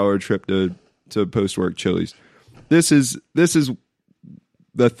 $19 trip to post-work Chili's. This is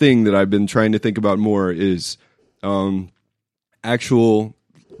the thing that I've been trying to think about more is actual,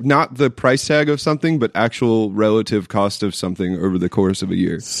 not the price tag of something, but actual relative cost of something over the course of a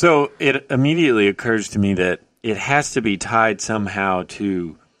year. So it immediately occurs to me that it has to be tied somehow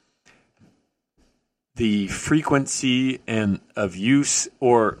to the frequency of use,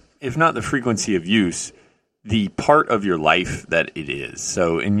 or if not the frequency of use, the part of your life that it is.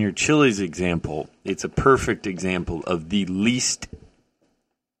 So in your Chili's example, it's a perfect example of the least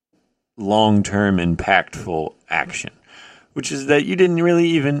long-term impactful action, which is that you didn't really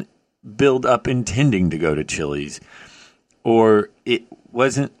even build up intending to go to Chili's, or it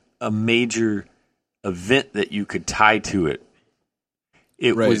wasn't a major event that you could tie to it.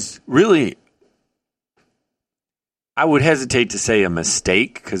 It was really, I would hesitate to say a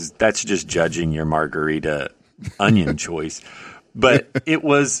mistake, because that's just judging your margarita onion choice. But it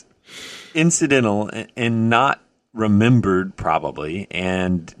was incidental and not remembered, probably,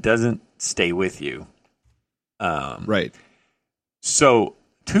 and doesn't stay with you. Right. So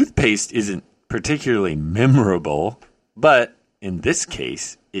toothpaste isn't particularly memorable, but in this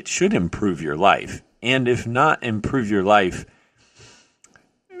case, it should improve your life. And if not improve your life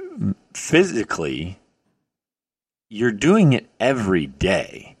physically, you're doing it every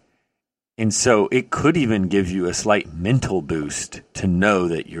day. And so it could even give you a slight mental boost to know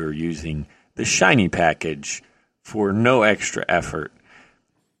that you're using the shiny package for no extra effort.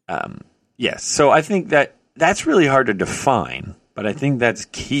 Yes, so I think that's really hard to define, but I think that's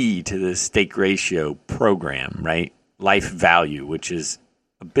key to the stake ratio program, right? Life value, which is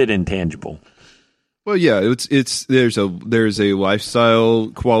a bit intangible. Well, yeah, there's a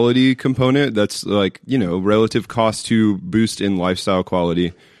lifestyle quality component that's like, relative cost to boost in lifestyle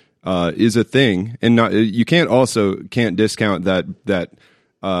quality is a thing, and you can't discount that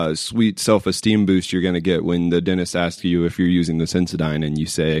sweet self-esteem boost you're going to get when the dentist asks you if you're using the Sensodyne and you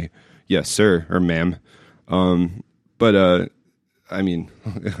say yes sir or ma'am. But I mean,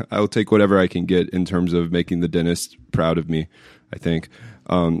 I'll take whatever I can get in terms of making the dentist proud of me, I think.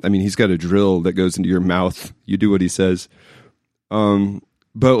 I mean, he's got a drill that goes into your mouth. You do what he says. But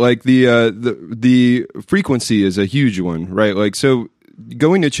like the frequency is a huge one, right? Like, so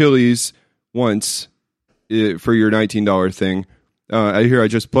going to Chili's once for your $19 thing, I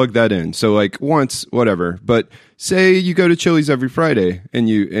just plugged that in. So like once, whatever. But say you go to Chili's every Friday and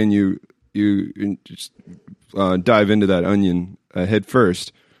you just dive into that onion head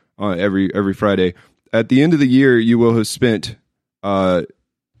first every Friday. At the end of the year, you will have spent. Well,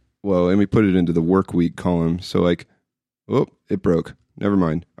 let me put it into the work week column. So like, oh, it broke. Never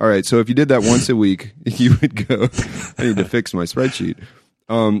mind. All right. So if you did that once a week, you would go. I need to fix my spreadsheet.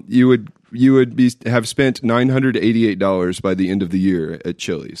 You would have spent $988 by the end of the year at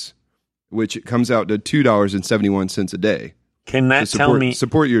Chili's, which comes out to $2.71 a day. Can that tell me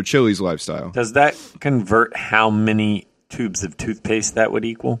support your Chili's lifestyle? Does that convert how many tubes of toothpaste that would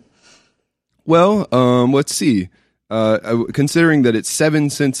equal? Well, let's see. Considering that it's 7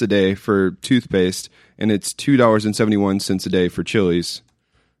 cents a day for toothpaste and it's $2.71 a day for Chili's.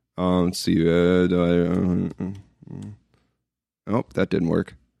 Let's see. Oh, that didn't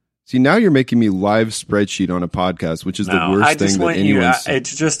work. See, now you're making me live spreadsheet on a podcast, which is the worst thing that anyone's...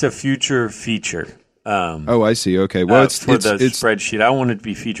 It's just a future feature. I see. Okay. Well, it's spreadsheet. I don't want it to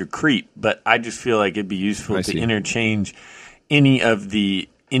be feature creep, but I just feel like it'd be useful to interchange any of the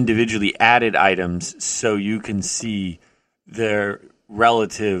individually added items so you can see their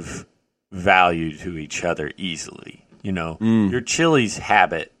relative value to each other easily. You know, your Chili's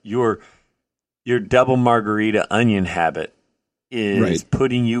habit, your double margarita onion habit is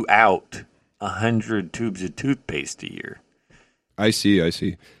putting you out 100 tubes of toothpaste a year. I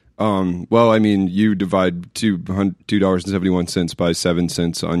see. Well, I mean, you divide $2.71 by 7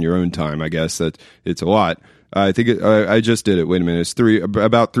 cents on your own time. I guess that it's a lot. I think I just did it. Wait a minute. It's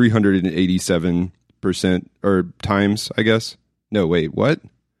about 387% or times, I guess. No, wait, what?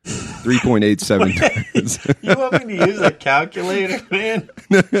 3.87 times. You want me to use a calculator, man?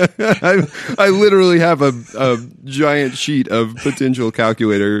 I literally have a giant sheet of potential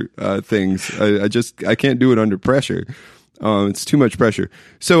calculator things. I can't do it under pressure. It's too much pressure.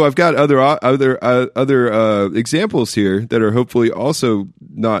 So I've got other examples here that are hopefully also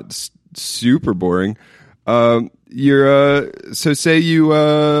not super boring. So say you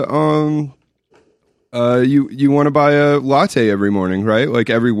want to buy a latte every morning, right? Like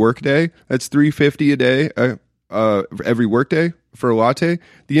every work day, that's $3.50 a day. Every work day for a latte.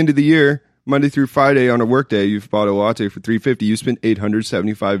 The end of the year, Monday through Friday on a work day, you've bought a latte for $3.50. You spent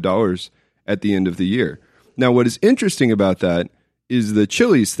 $875 at the end of the year. Now, what is interesting about that is the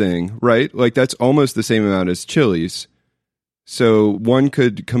Chili's thing, right? Like that's almost the same amount as Chili's. So one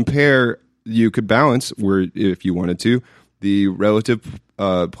could compare. You could balance, where if you wanted to, the relative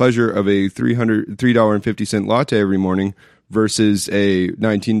pleasure of a $3.50 latte every morning versus a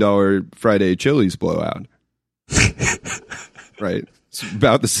 $19 Friday Chili's blowout. Right, it's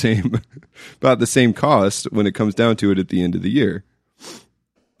about the same cost when it comes down to it at the end of the year.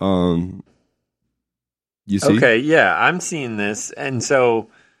 You see? Okay, yeah, I'm seeing this, and so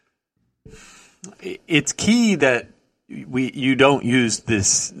it's key that you don't use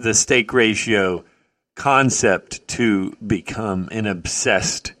the steak ratio concept to become an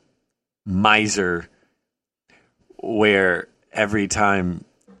obsessed miser where every time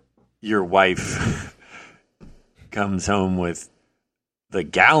your wife comes home with the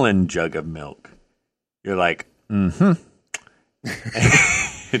gallon jug of milk, you're like, and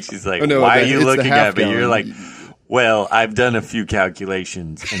she's like, why are you looking at me? You're like, well, I've done a few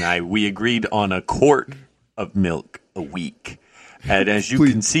calculations and we agreed on a quart of milk a week. And as you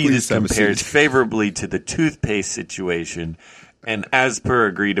can see, this compares favorably to the toothpaste situation and as per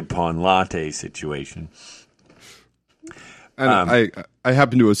agreed upon latte situation. And I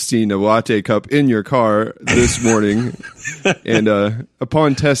happen to have seen a latte cup in your car this morning, and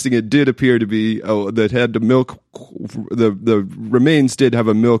upon testing, it did appear to be that had the milk. The remains did have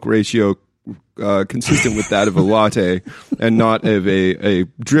a milk ratio consistent with that of a latte, and not of a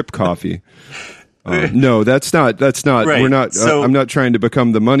drip coffee. No, that's not. Right. We're not. I'm not trying to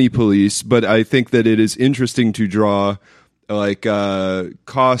become the money police, but I think that it is interesting to draw like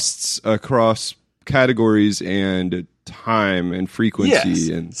costs across categories and time and frequency. Yes.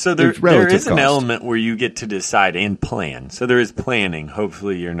 And so there is an element where you get to decide and plan. So there is planning.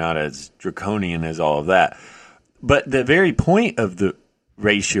 Hopefully you're not as draconian as all of that. But the very point of the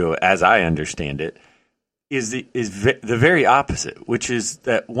ratio, as I understand it, is the very opposite, which is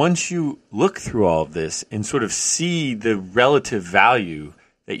that once you look through all of this and sort of see the relative value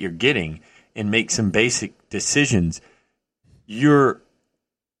that you're getting and make some basic decisions, your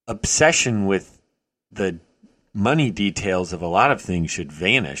obsession with the money details of a lot of things should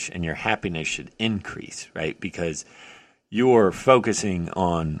vanish and your happiness should increase, right? Because you're focusing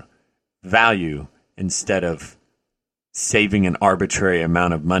on value instead of saving an arbitrary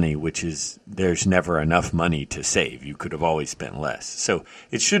amount of money, which is there's never enough money to save. You could have always spent less. So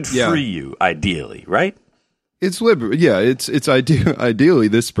it should free you, ideally, right? It's it's ideally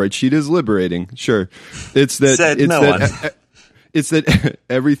this spreadsheet is liberating. Sure. It's that said it's no that one. it's that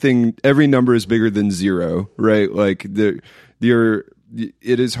every number is bigger than zero, right? Like it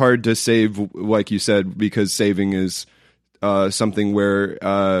is hard to save, like you said, because saving is something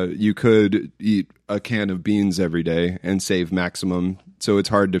where you could eat a can of beans every day and save maximum. So it's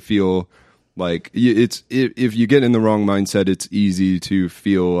hard to feel like if you get in the wrong mindset, it's easy to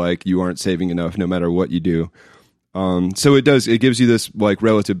feel like you aren't saving enough no matter what you do. So it gives you this like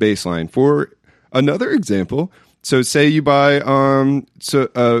relative baseline. For another example, so say you buy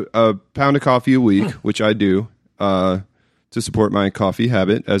a pound of coffee a week, which I do to support my coffee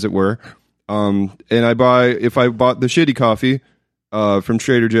habit, as it were. And if I bought the shitty coffee from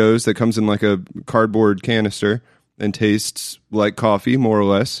Trader Joe's that comes in like a cardboard canister and tastes like coffee, more or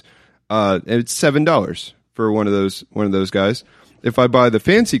less, it's $7 for one of those guys. If I buy the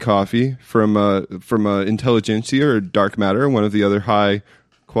fancy coffee from Intelligentsia or Dark Matter, one of the other high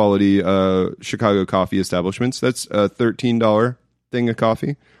quality Chicago coffee establishments, that's a $13 thing of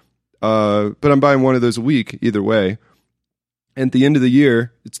coffee. But I'm buying one of those a week either way. And at the end of the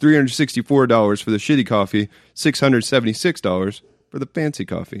year, it's $364 for the shitty coffee, $676 for the fancy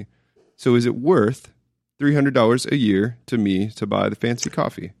coffee. So is it worth $300 a year to me to buy the fancy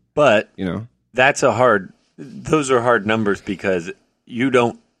coffee? But those are hard numbers because you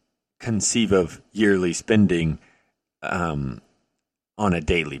don't conceive of yearly spending on a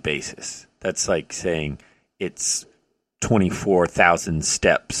daily basis. That's like saying it's 24,000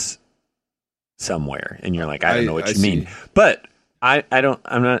 steps somewhere, and you're like, I don't know what you mean. But I'm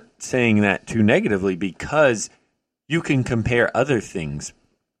not saying that too negatively, because you can compare other things,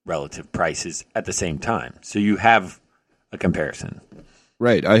 relative prices at the same time. So you have a comparison.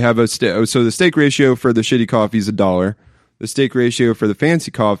 Right. I have so the steak ratio for the shitty coffee is $1. The steak ratio for the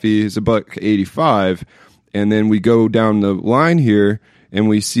fancy coffee is $1.85. And then we go down the line here and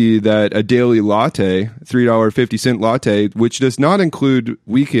we see that a daily latte, $3.50 latte, which does not include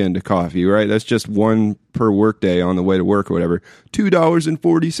weekend coffee, right? That's just one per workday on the way to work or whatever,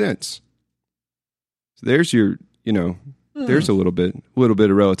 $2.40. So there's your, there's a little bit of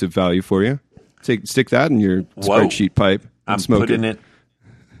relative value for you. Stick that in your spreadsheet pipe. I'm smoke putting it.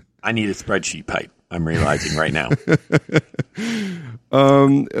 I need a spreadsheet pipe. I'm realizing right now.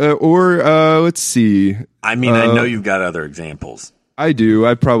 Let's see. I mean, I know you've got other examples. I do.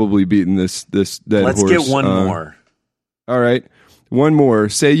 I've probably beaten this dead horse. Let's get one more. All right. One more.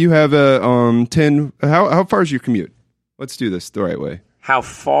 Say you have a 10. How far is your commute? Let's do this the right way. How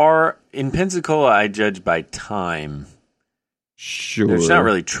far? In Pensacola, I judge by time. Sure. There's not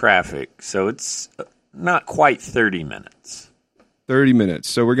really traffic, so it's not quite 30 minutes. 30 minutes.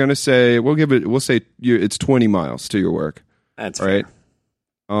 So we're going to say, we'll say it's 20 miles to your work. That's all fair. Right.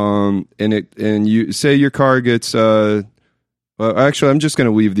 And you say your car gets, well, actually, I'm just going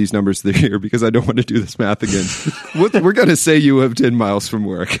to leave these numbers here because I don't want to do this math again. We're going to say you live 10 miles from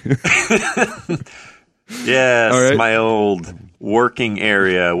work. Yes, right. My old working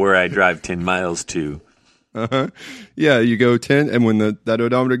area where I drive 10 miles to. Uh-huh. Yeah, you go 10, and when that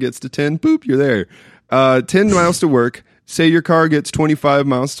odometer gets to 10, boop, you're there. 10 miles to work. Say your car gets 25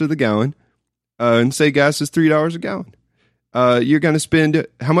 miles to the gallon, and say gas is $3 a gallon. You're going to spend,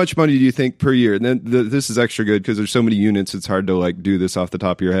 how much money do you think per year? And then this is extra good because there's so many units, it's hard to like do this off the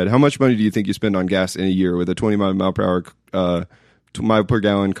top of your head. How much money do you think you spend on gas in a year with a 20 mile per hour, mile per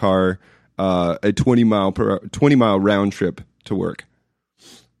gallon car, a 20 mile round trip to work?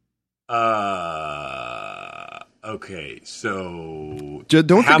 Okay, so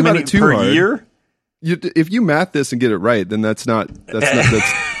don't think about it too hard. Per year? If you math this and get it right, then that's not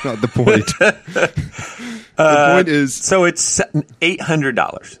the point. The point is, so it's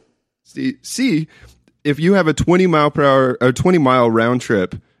 $800. See, if you have a 20 mile per hour or 20 mile round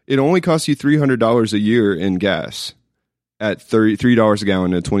trip, it only costs you $300 a year in gas at $3 a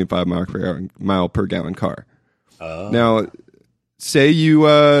gallon in a 25 mile per gallon car. Now, say you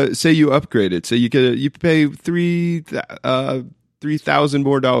upgrade it. Say you pay $3,000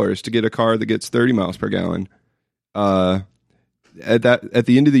 more to get a car that gets 30 miles per gallon. At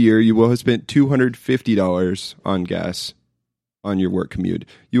the end of the year, you will have spent $250 on gas on your work commute.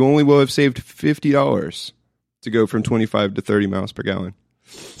 You only will have saved $50 to go from 25 to 30 miles per gallon.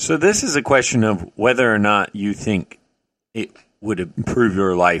 So this is a question of whether or not you think it would improve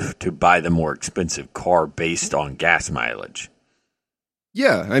your life to buy the more expensive car based on gas mileage.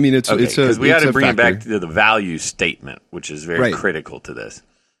 Yeah, I mean, because we got to bring it back to the value statement, which is very critical to this.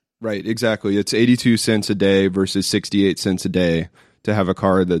 Right, exactly. It's 82 cents a day versus 68 cents a day to have a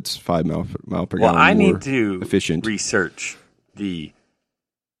car that's 5 mile per gallon. Well, I need to efficient. Research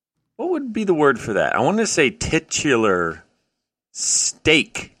what would be the word for that? I want to say titular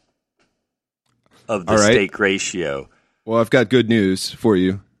stake of the steak ratio. Well, I've got good news for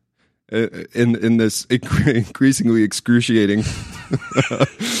you. In this increasingly excruciating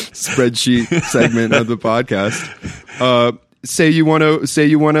spreadsheet segment of the podcast, say you want to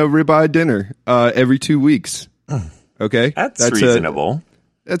ribeye dinner every 2 weeks. Okay, that's reasonable.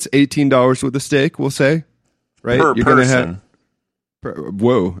 That's $18 with a steak. We'll say, right? Per person.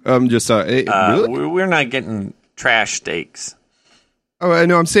 Whoa! I'm just really? We're not getting trash steaks. Oh, I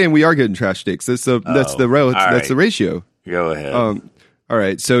know. I'm saying we are getting trash steaks. That's the relative. That's the ratio. Go ahead. All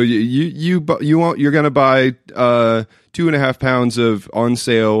right, so you're going to buy 2.5 pounds of on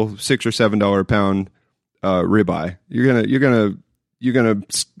sale $6 or $7 a pound ribeye. You're gonna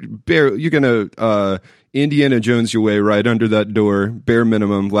Indiana Jones your way right under that door, bare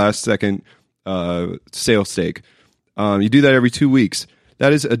minimum, last second sale steak. You do that every 2 weeks.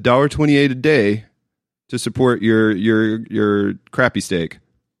 That is $1.28 a day to support your crappy steak.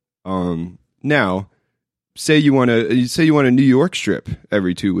 Now, say you want a New York strip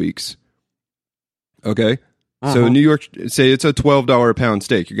every 2 weeks. Okay, so New York, say it's a $12 a pound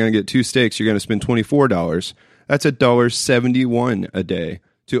steak. You're going to get 2 steaks. You're going to spend $24. That's $1.71 a day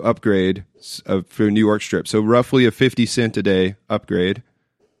to upgrade for a New York strip. So roughly a 50-cent a day upgrade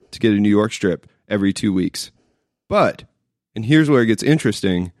to get a New York strip every 2 weeks. But, and here's where it gets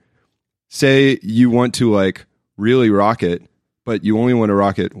interesting. Say you want to really rock it, but you only want to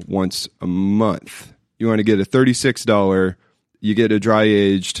rock it once a month. You want to get a $36, you get a dry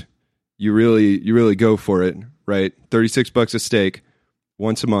aged, you really go for it, right? $36 a steak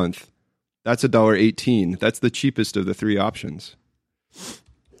once a month. That's $1.18. That's the cheapest of the 3 options.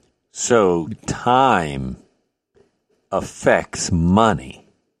 So time affects money.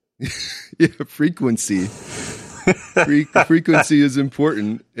 Yeah, frequency. Frequency is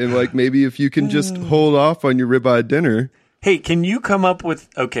important. And maybe if you can just hold off on your ribeye dinner. Hey, can you come up with,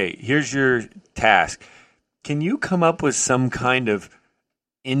 okay, here's your task. Can you come up with some kind of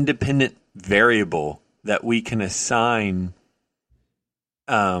independent variable that we can assign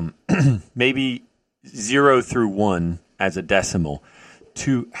maybe 0 through 1 as a decimal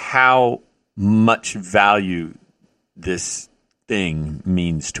to how much value this thing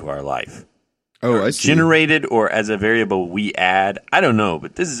means to our life? Oh, I see. Generated or as a variable we add. I don't know,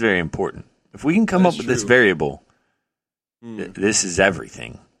 but this is very important. If we can come up with this variable, this is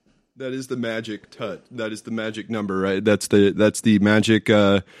everything. That is the magic tut. That is the magic number, right? That's the magic.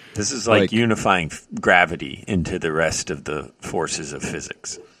 This is like unifying gravity into the rest of the forces of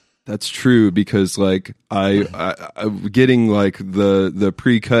physics. That's true because I getting the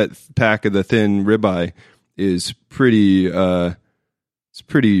pre-cut pack of the thin ribeye is pretty. It's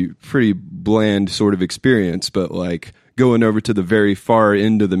pretty bland sort of experience, but going over to the very far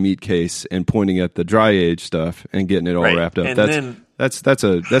end of the meat case and pointing at the dry age stuff and getting it all wrapped up. And that's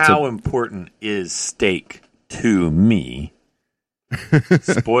how important is steak to me?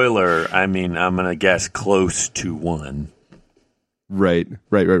 Spoiler, I mean, I'm going to guess close to 1. Right.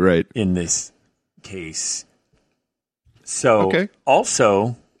 In this case. So,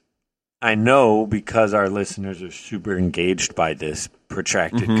 also, I know because our listeners are super engaged by this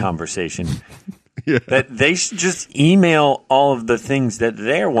protracted conversation that they should just email all of the things that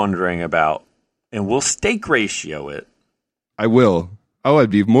they're wondering about, and we'll steak ratio it. I will. Oh, I'd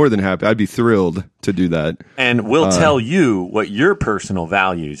be more than happy. I'd be thrilled to do that. And we'll tell you what your personal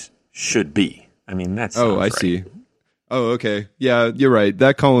values should be. I mean, that's I see. Oh, okay. Yeah, you're right.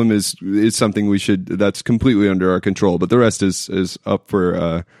 That column is something that's completely under our control, but the rest is up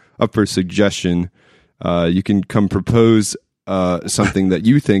for suggestion. You can come propose something that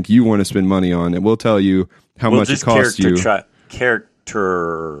you think you want to spend money on, and we'll tell you how much it costs you.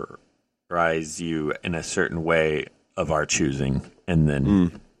 Characterize you in a certain way of our choosing, and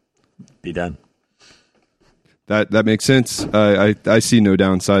then be done. That makes sense. I see no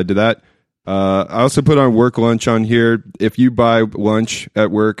downside to that. I also put on work lunch on here. If you buy lunch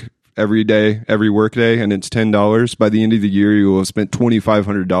at work every work day, and it's $10, by the end of the year you will have spent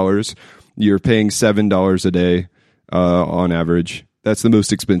 $2,500. You're paying $7 a day on average. That's the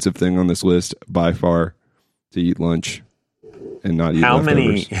most expensive thing on this list by far, to eat lunch and not eat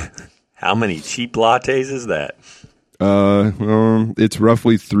leftovers. How many cheap lattes is that? It's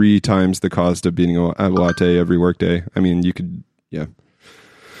roughly 3 times the cost of being a latte every workday. I mean, you could, yeah.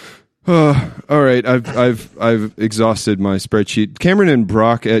 All right, I've exhausted my spreadsheet. Cameron and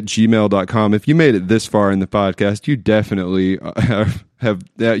Brock at gmail.com. If you made it this far in the podcast, you definitely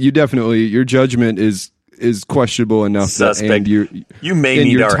your judgment is questionable enough. Suspect. You may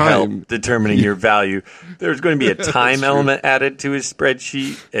need our help determining your value. There's going to be a time element added to his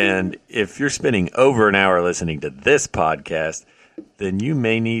spreadsheet, and if you're spending over an hour listening to this podcast, then you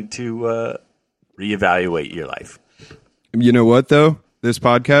may need to reevaluate your life. You know what, though? This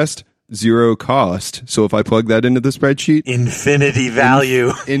podcast, 0 cost. So if I plug that into the spreadsheet, Infinity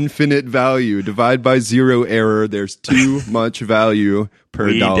value. infinite value. Divide by 0 error. There's too much value per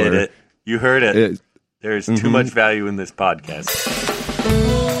We dollar. did it. You heard it. There's too much value in this podcast.